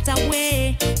them set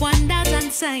away. Wonders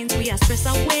and signs we are stress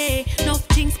away. No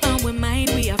things on we mind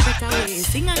we are fret away.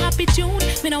 Sing a happy tune.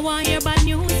 Me no want hear bad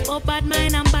news. But bad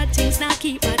mind and bad things now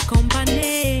keep bad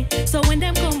company. So when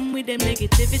them come with them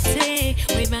negativity,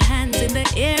 wave my hands in the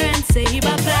air and say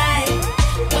bye-bye.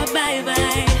 Bye-bye,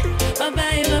 bye.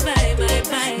 Bye-bye, bye-bye,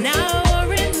 bye-bye. Now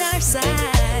we're in our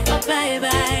side. Bye-bye,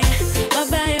 bye.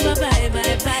 Bye-bye, bye-bye,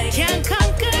 bye-bye. Can't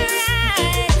conquer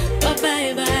I.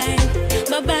 Bye-bye, bye.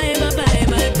 Bye-bye, bye-bye,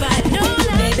 bye-bye. No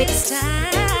love this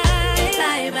time.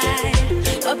 Bye-bye.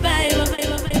 Bye-bye, bye-bye,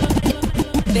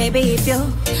 bye-bye. Baby, if you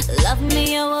love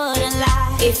me, you wouldn't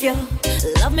lie. If you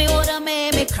love me, wouldn't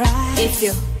make me cry. If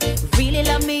you really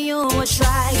love me, you would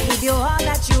try. Give you all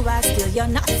that you are, still you're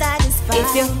not satisfied.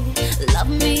 If you love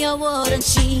me, you wouldn't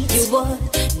cheat. You would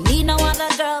need no other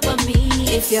girl but me.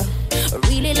 If you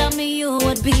really love me, you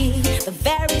would be the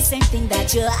very same thing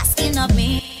that you're asking of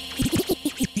me.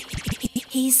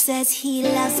 He says he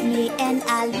loves me and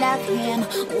I love him,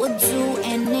 would do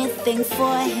anything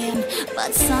for him,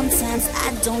 but sometimes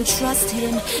I don't trust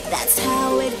him. That's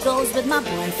how it goes with my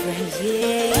boyfriend,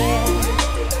 yeah.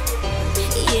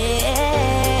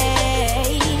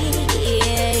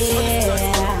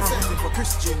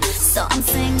 So I'm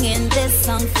singing this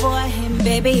song for him,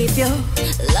 baby. If you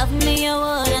love me, you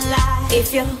wouldn't lie.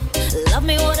 If you love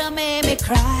me, wouldn't make me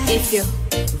cry. If you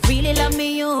really love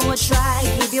me, you would try.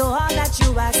 Give you all that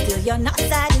you are, still you're not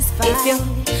satisfied. If you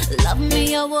love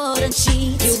me, you wouldn't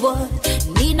cheat. You would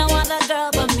need no other girl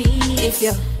but me. If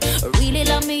you really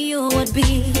love me, you would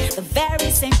be the very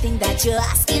same thing that you're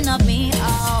asking of me.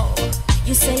 Oh,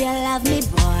 you say you love me,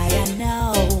 boy, I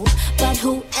know, but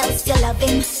who else you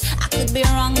loving? I could be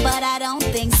wrong, but I don't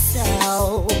think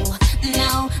so.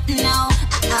 No,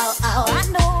 I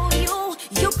know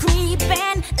you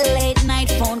creeping. Late night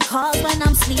phone calls when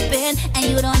I'm sleeping, and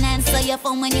you don't answer your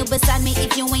phone when you're beside me.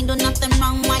 If you ain't do nothing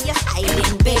wrong, why you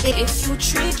hiding, baby? If you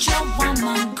treat your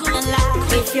woman good and lie,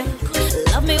 if you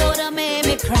love me, would've made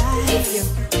me cry. If you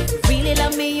really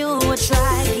love me, you would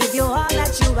try. Give you all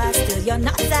that you are, still you're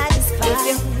not satisfied. If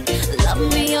you love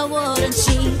me, you wouldn't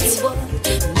cheat. You would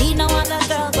need no other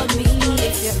girl but me.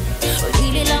 If you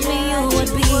really love me, you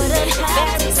would be the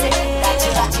very same.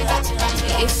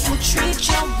 If you treat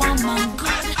your woman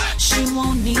good, she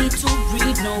won't need to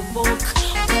read no book.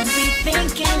 Won't be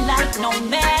thinking like no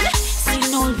man. See,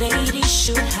 no lady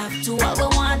should have to. All we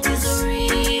want is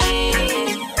real.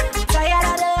 Tired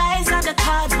of the lies and the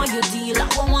cards where you deal.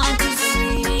 All we want is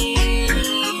real.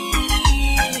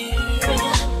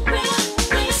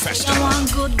 You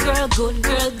want good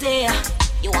girl there.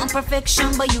 You want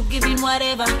perfection, but you giving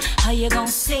whatever. How you gon'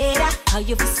 say that? How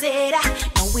you fi say that?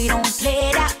 No, we don't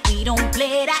play that. We don't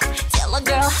play that. Tell a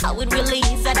girl how it really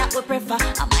is that we prefer.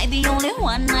 Am I the only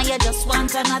one? Now you just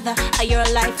want another. Are your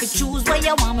life you choose where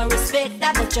you want me respect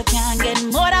that, but you can't get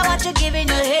more than what you're giving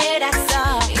your head. That's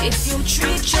all. If you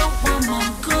treat your woman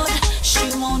good, she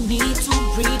won't need to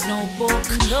read no book.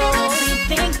 No, be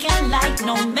thinking like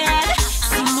no man.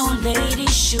 See, no lady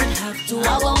should have to.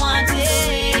 All I want is.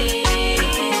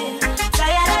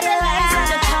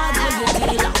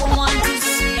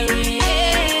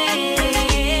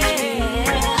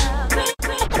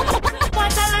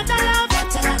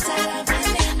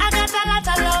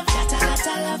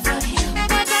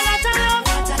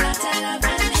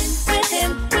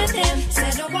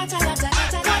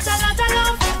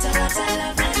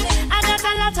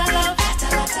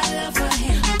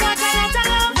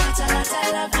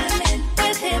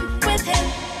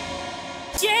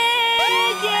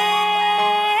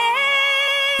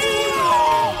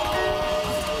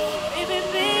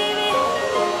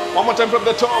 One more time from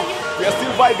the top. We are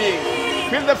still vibing.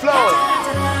 Feel the flow.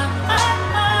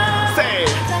 Say.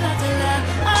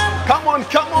 Come on,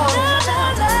 come on.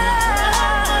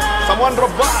 Someone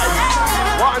drop by.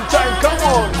 One time, come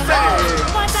on. Say.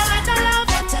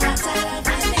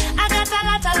 I got a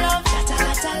lot of love. Got a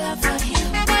lot of love for him.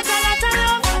 Got a lot of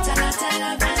love. Got a lot of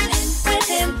love.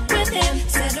 With him.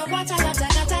 Said oh, what a lot of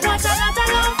love. Got a lot of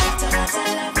love. Got a lot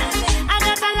of love. I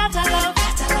got a lot of love.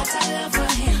 Got a lot of love for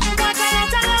him. Got a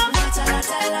lot of love.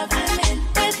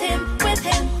 With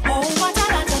him, oh what a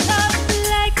lot of love.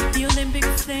 Like the Olympic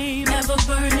flame, ever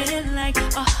burning like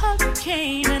a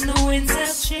hurricane, and the winds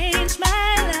have changed my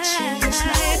life. And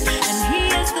he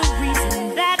is the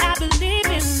reason that I believe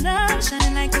in love,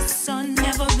 shining like the sun,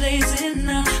 never blazing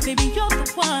up. Baby, you're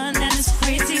the one that is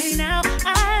crazy now.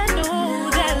 I know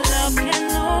that love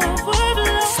can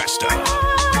overflow. Festa,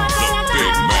 the big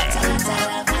man.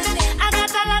 I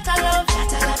got a lot of love.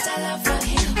 Got a lot of love for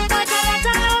him. Got a lot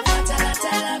of love.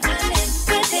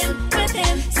 With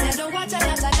him, said oh what a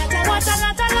lot of love. Got a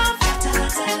lot of love. Got a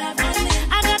lot of love.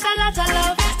 I got a lot of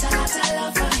love. Got a lot of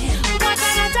love for him. Got a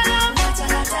lot of love. Got a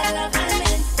lot of love.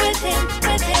 With him.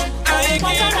 I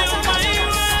give you my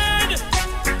word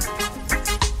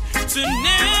to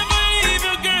never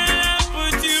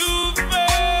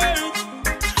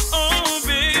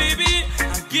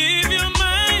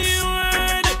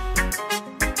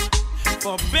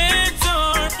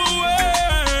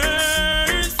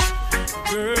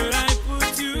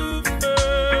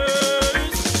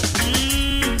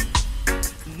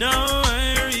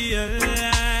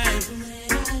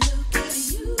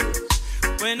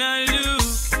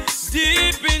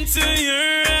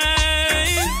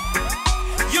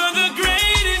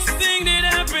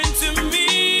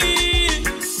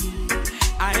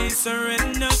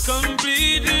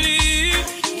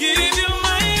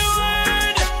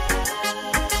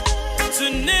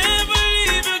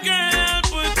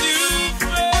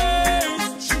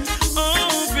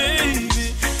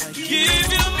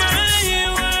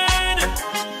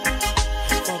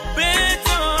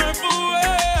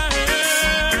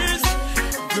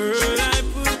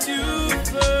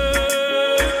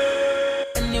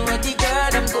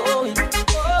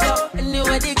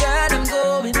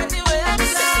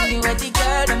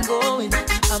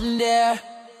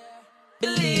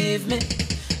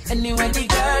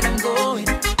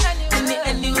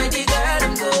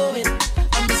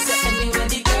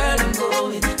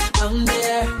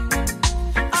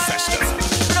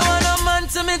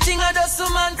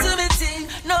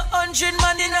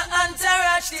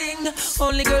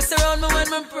Only girls surround me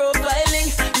when I'm profiling.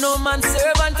 No man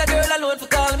servant, a girl alone for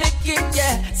call me king,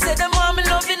 yeah. Say them want me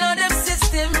loving on them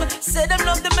system. Say them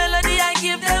love the melody I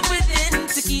give them within.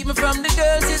 To keep me from the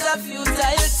girls is a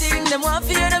futile thing. Them want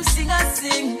to hear them sing, I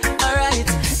sing. Alright,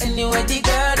 anywhere the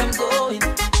girl I'm going.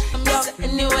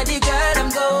 Anywhere the girl I'm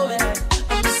going.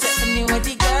 I'm just anywhere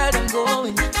the girl I'm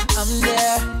going. I'm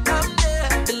there,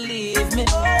 believe me.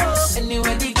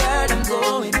 Anywhere the girl I'm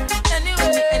going.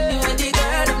 Anywhere the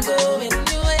girl I'm going.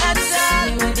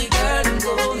 Anywhere the girl I'm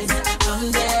going.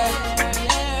 I'm there.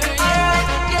 Alright,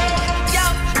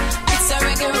 yeah. It's a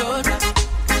reggae road.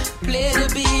 Play the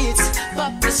beats,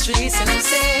 pop the streets, and I'm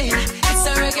saying it's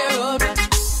a reggae road.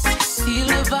 Feel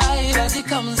the vibe as it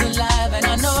comes alive, and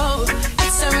I know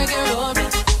it's a reggae road.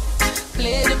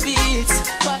 Play the beats,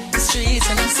 pop the streets,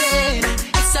 and I'm saying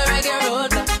it's a reggae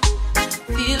road.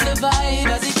 Feel the vibe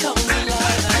as it comes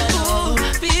alive, and I know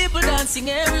people dancing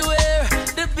everywhere.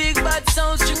 The big bad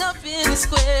sound string up in the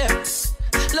square.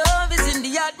 Love is in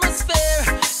the atmosphere.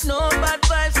 No bad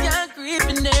vibes can creep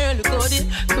in there. Look how the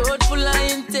crowd full of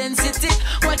intensity.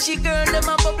 Watch it girl, them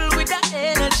a bubble with that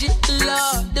energy.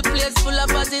 Lord, the place full of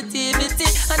positivity.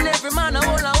 And every man a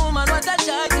hold a woman, what a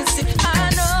joy to see. I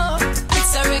know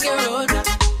it's a reggae road.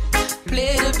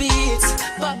 Play the beats,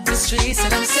 pop the streets,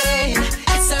 and I'm saying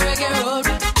it's a reggae road.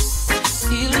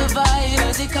 Feel the vibe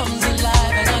as it comes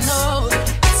alive, and I know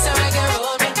it's a reggae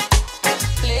road.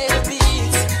 Play the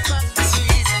beats, pop the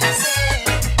streets, and I'm saying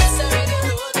it's a reggae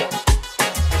road.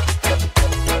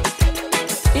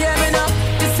 Yeah, me know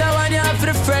this a one you have for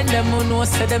the friend them who know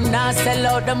so them not sell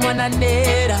out them one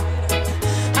another.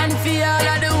 And for all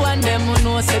of the one them who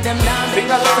know so them not bring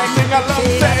a friend.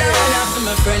 For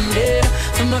my friend them,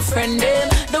 for my friend them.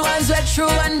 The ones who are true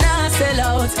and not sell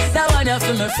out. That one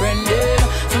for my friend them,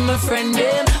 for my friend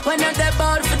them. When not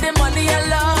about for the money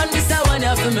alone. This a one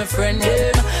for my friend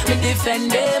them. Me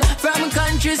defend them from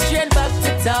country straight back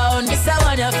to town. This a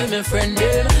one for my friend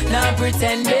them. Not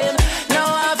pretend them. Now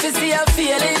I have to see a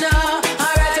feeling now.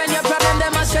 Alright, when your problem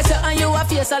them a stress you and you a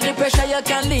face all the pressure, you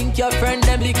can link your friend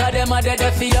them because them are dead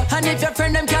for you. And if your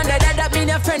friend them can't dead, that mean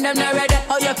your friend them not ready.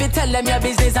 Or you have to tell them your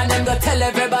business and then go tell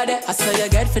everybody. I saw you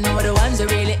get for know the ones who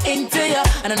really into you.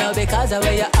 And I know because of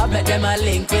where you up, make them a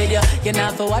link with you. You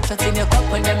not for watch what's in your cup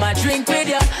when them a drink with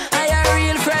you. I a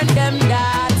real friend them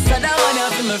that. So that one you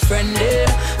for my friend them,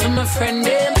 for my friend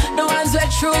them. The ones who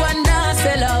are true and not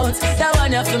sell out. That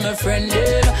one you for my friend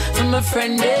them, for my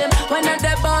friend them. When not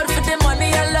about for the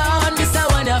money alone. This a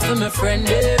one you for my friend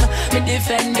them. Me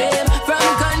defend them from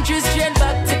country straight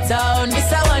back to town.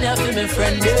 This a one you for my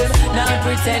friend them. Not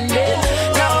pretend them.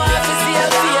 Now I have to see a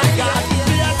fear.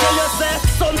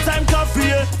 Sometime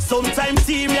coffee, sometime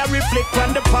team, yeah, reflect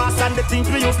on the past and the things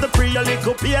we used to pre a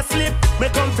little pay a slip. Me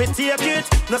come fit take it,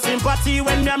 no sympathy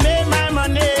when me make my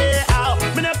money. Ow,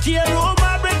 me no care who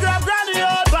my bring grab granny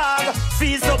old bag.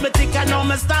 Fees up me thick and now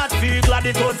me start feel glad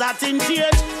it was a thing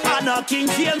change. And a King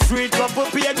James Street couple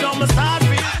paid now me start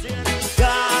feel.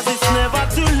 Cause it's never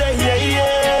too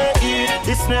late,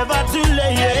 it's never too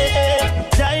late.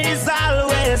 There is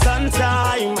always on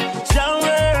time. Your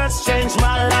words change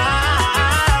my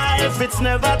life. It's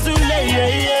never too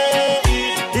late.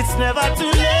 It's never too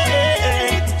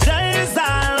late. There is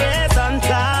always on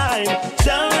time.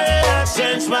 Your words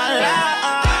change my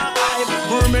life.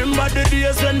 Remember the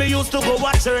days when me used to go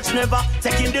to church, never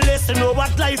taking the lesson, know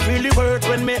what life really worth.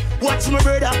 When me watch my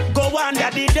brother go under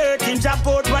the dirt in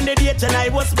Japan when the day till I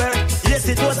was birth. Yes,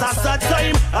 it was a sad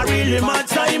time, a really mad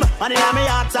time. And in my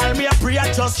heart, tell me a prayer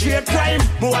just straight crime.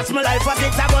 Me watch my life as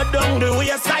it go down the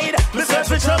wayside. Me search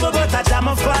for trouble, but I jam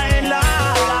a fine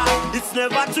line. It's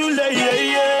never too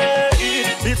late.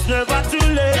 It's never too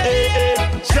late.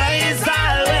 Try is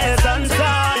always on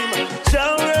time.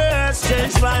 Your words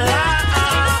change my life.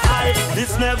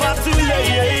 It's never too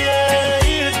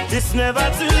late. It's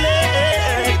never too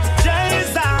late. There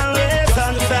is always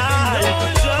on time.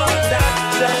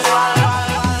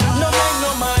 No make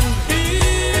no man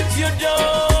beat you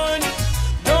down.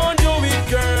 Don't do it,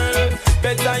 girl.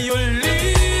 Better you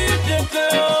leave the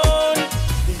clown.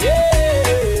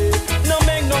 Yeah. No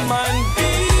make no man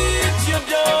beat you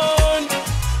down.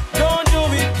 Don't do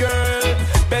it, girl.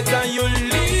 Better you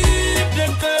leave the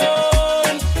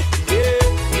clown.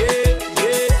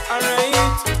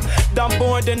 That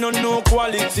boy they no know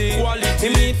quality. He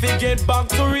need to get back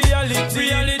to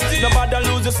reality. Nobody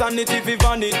lose your sanity for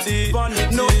vanity.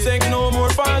 No take no more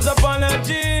false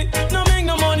apology. No make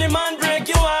no money man break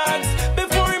your heart.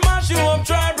 Before he mash you up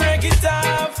try break it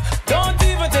off. Don't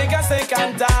even take a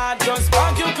second thought. Just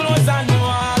pack your clothes and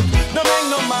walk. No make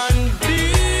no man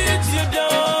beat you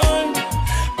down.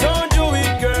 Don't do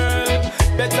it, girl.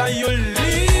 Better you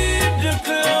leave the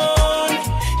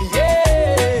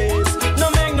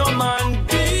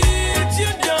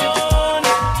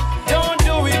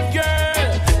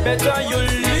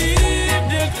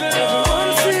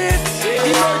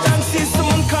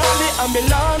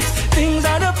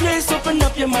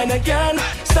mine again.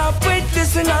 Stop, wait,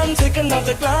 listen, and take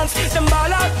another glance. Them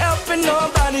all out helping,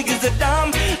 nobody gives a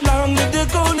damn. Long live the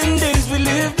golden days we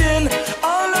lived in.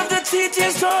 All of the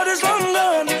teachings taught us long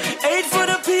gone. Aid for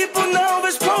the people now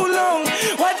is prolonged.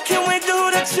 What can we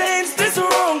do to change this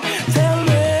wrong? Tell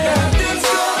me. Nothing's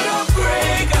gonna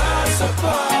break us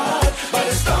apart, but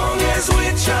as long as we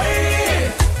try,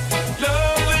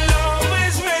 love will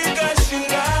always make us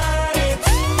unite.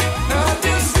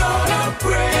 Nothing's gonna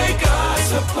break us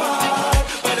apart,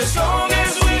 but as long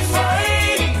as we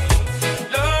fight,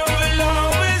 love will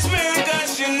always make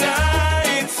us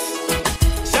unite.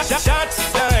 Shots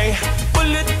die,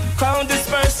 bullet crowd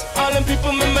disperse. All them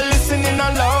people remember listening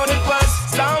aloud it was.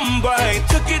 Stand by,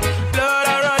 took it, blood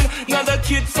I run. Another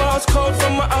kid falls cold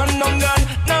from an unknown gun.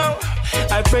 Now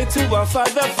I pray to our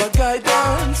Father for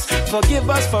guidance. Forgive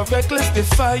us for reckless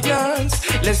defiance.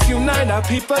 Let's unite our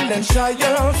people and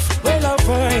triumph. Well, I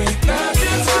pray.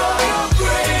 Nothing's gonna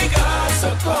break us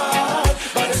apart,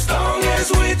 but as long as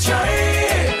we try,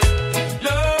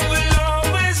 love will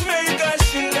always make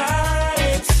us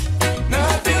unite.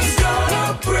 Nothing's gonna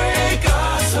break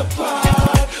us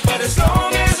apart, but as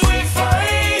long as we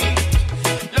fight,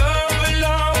 love will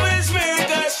always make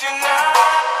us unite.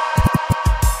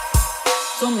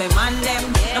 To me man them,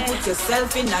 now put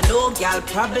yourself in a no girl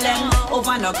problem.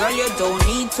 Over no girl you don't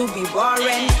need to be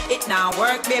boring. It now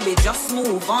work baby, just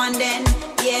move on then.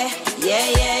 Yeah.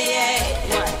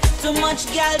 Too much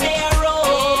girl they are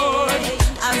road.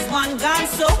 As one gone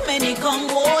so many come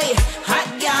boy. Hot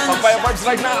girl. Fire vibes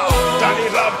right now. Turn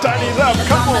it up,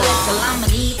 come on.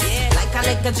 I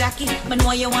like a Jackie, but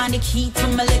know you want the key to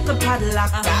my little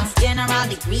padlock. General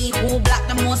degree, who block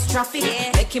the most traffic?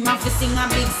 Make him have to sing a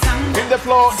big song. In the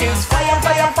floor is fire.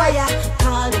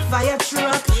 Call the fire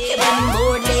truck. Running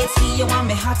bored late, see you want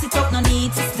me hot it up. No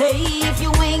need to stay if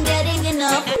you ain't getting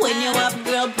enough. When you up,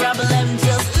 girl, problem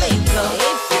just link up.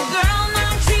 If your girl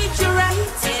not treat you right,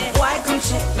 why come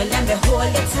check me? Let me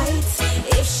hold you tight.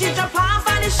 If she drop off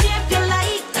on the shape you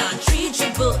like, not treat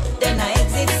you good, then I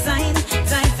exit sign.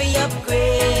 Time for your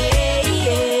upgrade.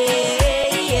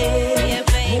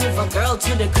 Move a girl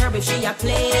to the curb if she a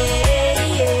play.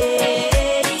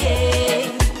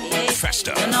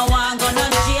 Festa. You know I'm gonna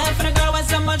jail for the girl with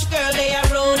so much girl they are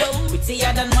road.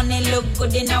 Prettier than money, look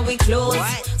good in our clothes.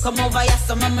 Come over here,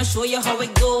 so I'ma show you how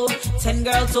it go. 10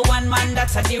 girls to 1 man,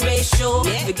 that's a the ratio.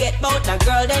 Forget about that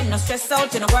girl, then no stress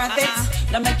out, you know worth it.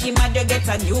 Now make him mad, you get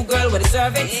a new girl with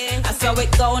deserve it. I saw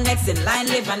it go next in line,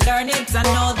 live and learn it. I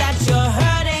know that you're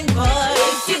hurting, but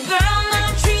if your girl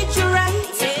not treat you right,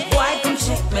 why come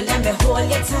check me, let me hold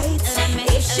you tight.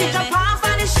 If she drop off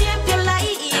on the shape you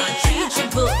like, not treat you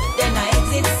good, then I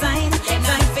exit sign.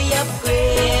 Time for your upgrade.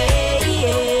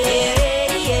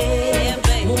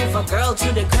 Move a girl to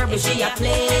the curb if she a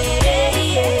play.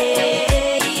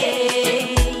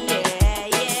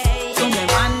 So me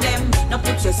run them, now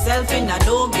put yourself in a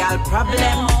no girl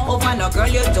problem. Over no girl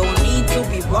you don't need to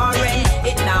be worried.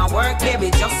 It now work baby,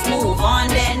 just move on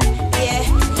then. Yeah.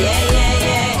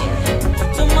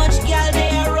 Too much girl they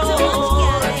are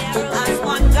road. As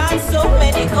one got so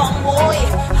many come boy.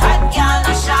 Hot girl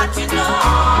no shot you know.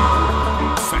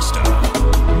 Festa.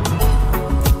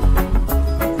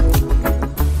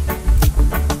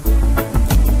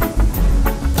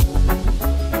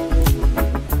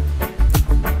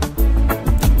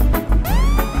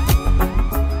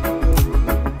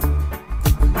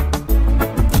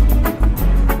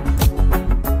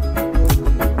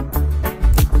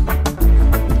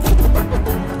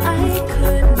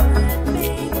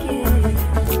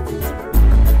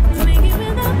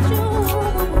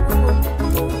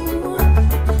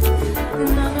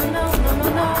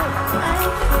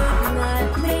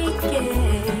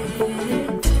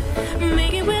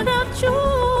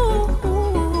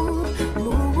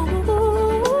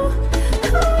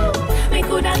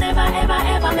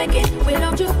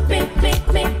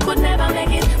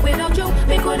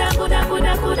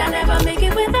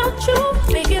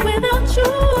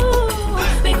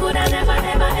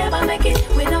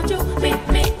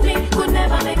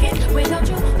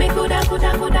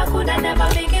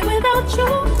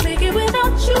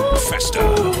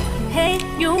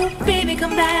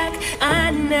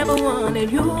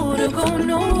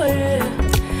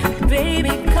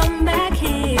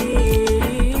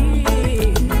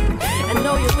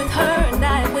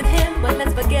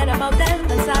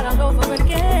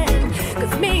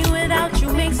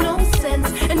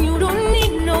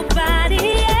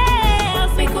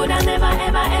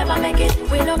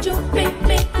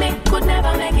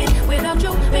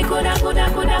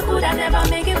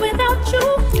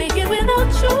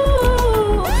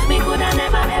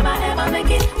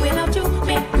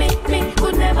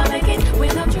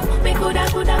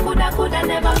 coulda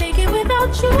never make it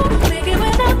without you. Make it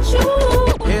without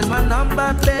you. Here's my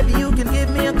number, baby, you can give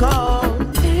me a call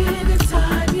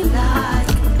anytime you like.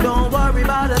 Don't worry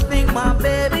about a thing, my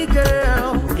baby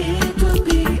girl. It will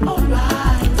be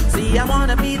alright. See, I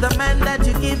wanna be the man that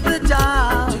you give the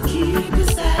job to keep you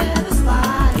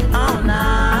satisfied all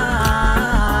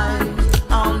night,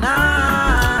 all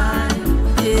night.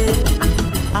 Yeah,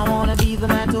 I wanna be the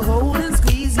man to hold and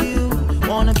squeeze you.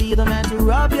 Wanna be the man to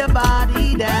rub your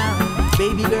body down.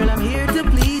 Baby girl, I'm here to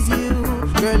please you.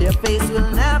 Girl, your face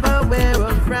will never wear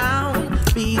a frown.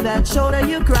 Be that shoulder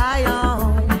you cry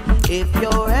on. If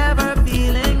you're ever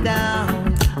feeling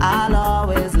down, I'll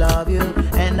always love you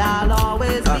and I'll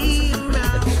always be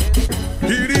around.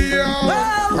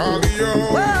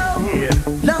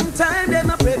 Long time they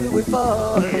my baby we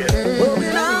fall. But we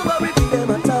now but we feel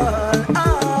them at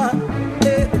all.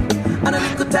 And a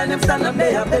little time them stand up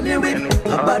there and me with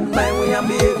a bad mind we am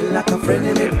behaving like a friend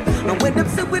in it. And when them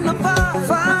say we no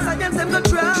fast against them go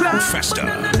try. Festa,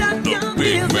 the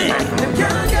big man. Them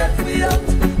can't get me out.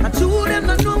 And two them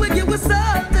not know we give us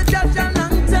all the judge a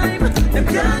long time. Them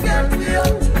can't get me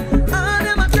out. And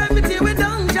them a try to tear we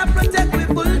down, just protect we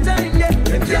full time. Yeah,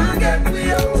 them can't get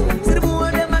me out. See the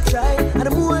more them a try, and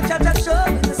the more judge show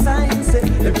me the signs. Say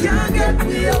them can't get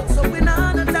me out. So we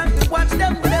not no time to watch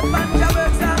them with them and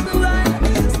works out the line.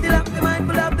 Still have the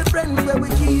mindful of the friends where we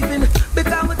keeping,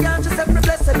 because we can't just every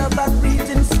blessing of bad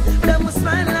regions. Them will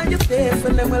smile on your face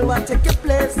when them will want to take your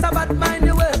place. So bad mind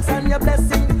your works and your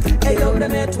blessing. Hey yo,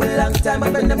 them hate we long time,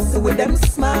 and when them see with them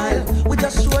smile, we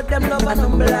just show them love and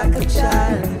humble like a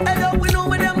child. Hey yo, we know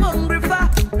when them hungry for,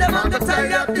 them hunger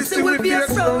tired of this, it will be a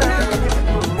struggle.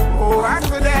 Oh, and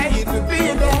today it will be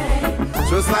a day,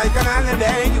 just like an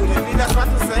holiday. You let me, that's what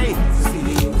to say. See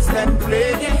the youths them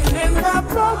playing in the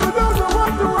club, we don't know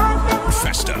what to want.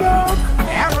 Festa.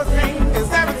 Everything is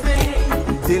everything.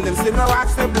 Till them still no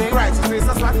watch them play. Righteousness,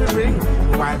 that's what we bring.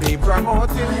 Why they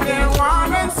promoting their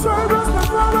one and service the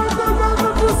product of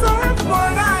the preserve.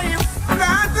 But I've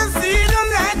got to see them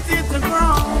let it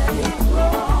grow.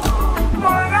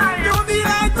 But I don't be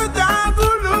like the dog who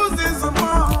loses a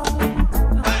bone.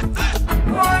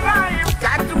 But I've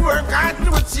got to work hard to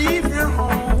achieve your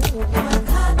home.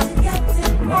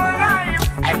 But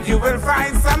and you will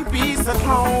find some peace at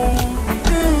home.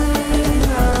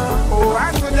 Oh,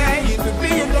 and today it will be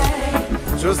a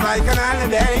day, just like an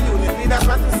holiday. You let me, that's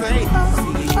what to say.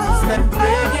 See the youths them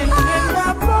playing in the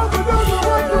park, we don't know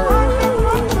what to want.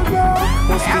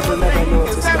 Most people never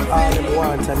notice that all them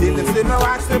want and need. They never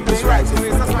watch them play.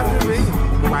 Righteousness, that's what they bring.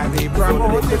 Why they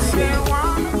promote it, they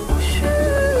want.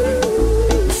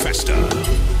 Festa.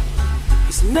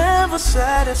 He's never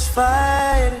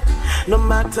satisfied, no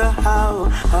matter how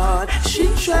hard she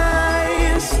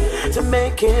tries to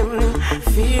make him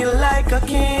feel like a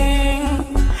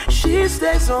king. She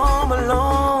stays home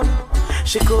alone.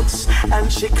 She cooks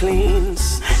and she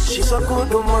cleans. She's a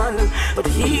good woman, but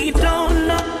he don't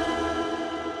know.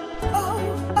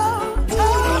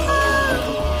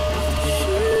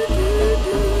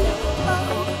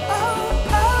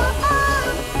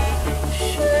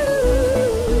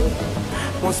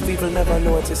 Most people never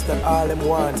notice that all them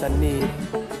want and need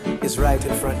is right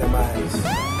in front of their eyes.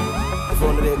 If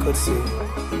only they could see.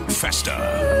 Festa,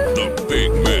 the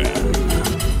big man.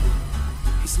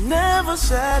 He's never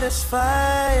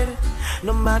satisfied,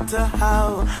 no matter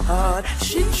how hard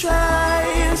she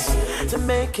tries to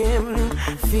make him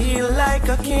feel like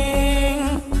a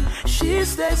king. She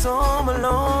stays home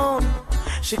alone.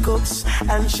 She cooks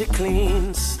and she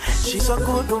cleans. She's a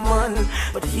good woman,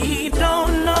 but he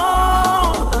don't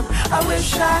know. I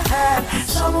wish I had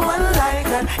someone like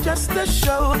her, just to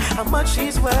show how much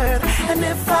she's worth. And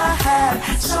if I had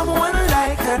someone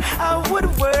like her, I would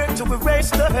work to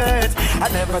erase the hurt. I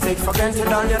never take for granted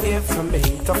all you give from me.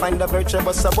 To find a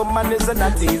virtuous woman is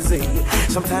not easy.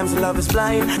 Sometimes love is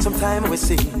blind, sometimes we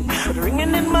see. But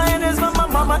ringing in my ears, my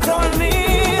mama told me,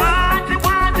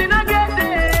 want it, I get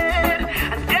it.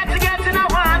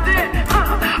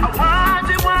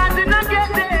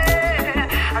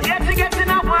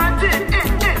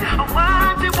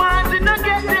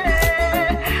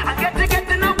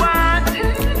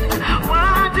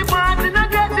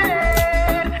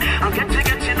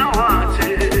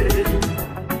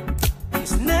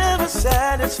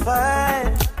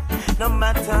 Satisfied, no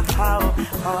matter how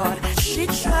hard she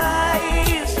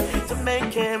tries to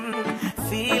make him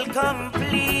feel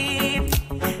complete.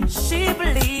 She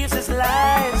believes his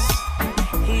lies,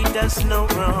 he does no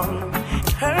wrong.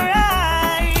 Her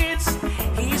eyes,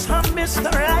 he's her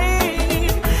Mr.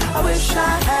 Right. I wish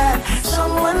I had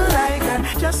someone like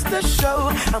her, just to show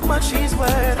how much she's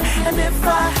worth. And if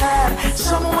I had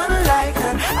someone like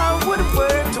her, I would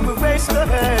work to erase the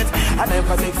hurt. I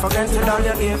never take for granted all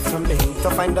you give to me. To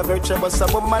find a virtuous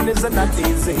woman is not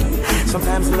easy.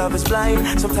 Sometimes love is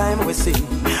blind, sometimes we see.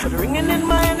 But ringing in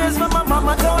my ears when my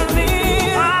mama told me,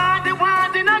 want it,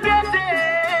 I get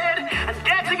it.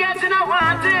 And getting, I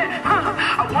want it. I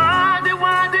want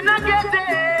it, I get it.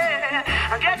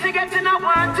 I getting, I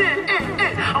want it.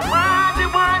 I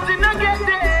want it, I get it.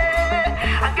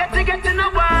 I getting, I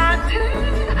want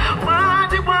it.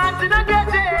 Want it, I get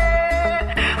it.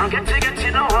 I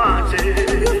getting, I want it.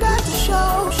 You got to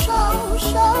show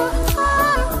her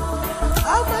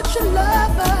how much you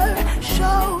love her.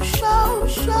 Show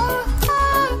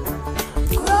her.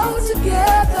 Grow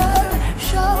together.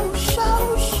 Show her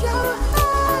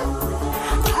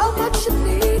how much you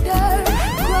need her.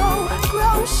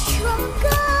 Grow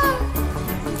stronger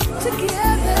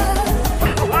together.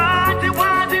 I want it,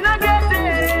 I get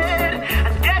it.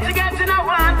 And getting, I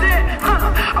want it. I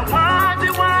want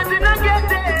it, I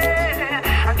get it.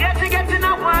 I getting, I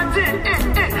want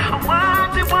it. I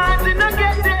want it, I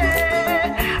get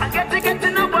it. I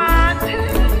getting, I want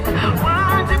it. I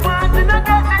want it, I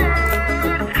get it.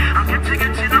 I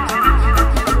getting, I want it.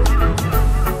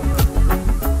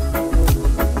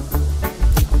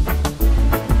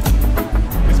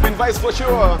 It's been Vice for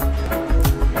sure.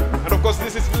 And of course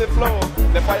this is Flip Flow,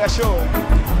 the Fire Show,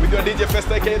 with your DJ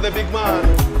Festa aka the Big Man.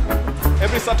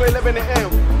 Every Saturday 11 AM.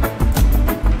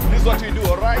 This is what we do,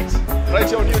 alright? Right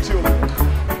here on YouTube.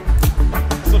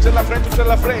 So tell a friend to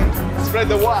tell a friend. Spread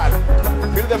the word.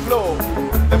 Feel the flow.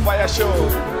 The Fire Show.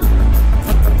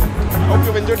 I hope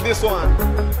you've enjoyed this one.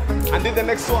 And did the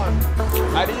next one.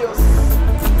 Adios.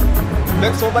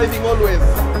 Thanks for vibing always.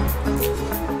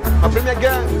 My Premier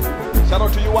Gang, shout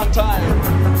out to you one time.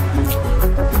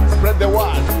 Spread the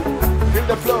word. Feel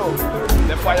the flow.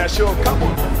 The Fire Show. Come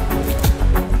on.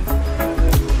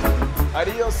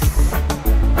 Adios.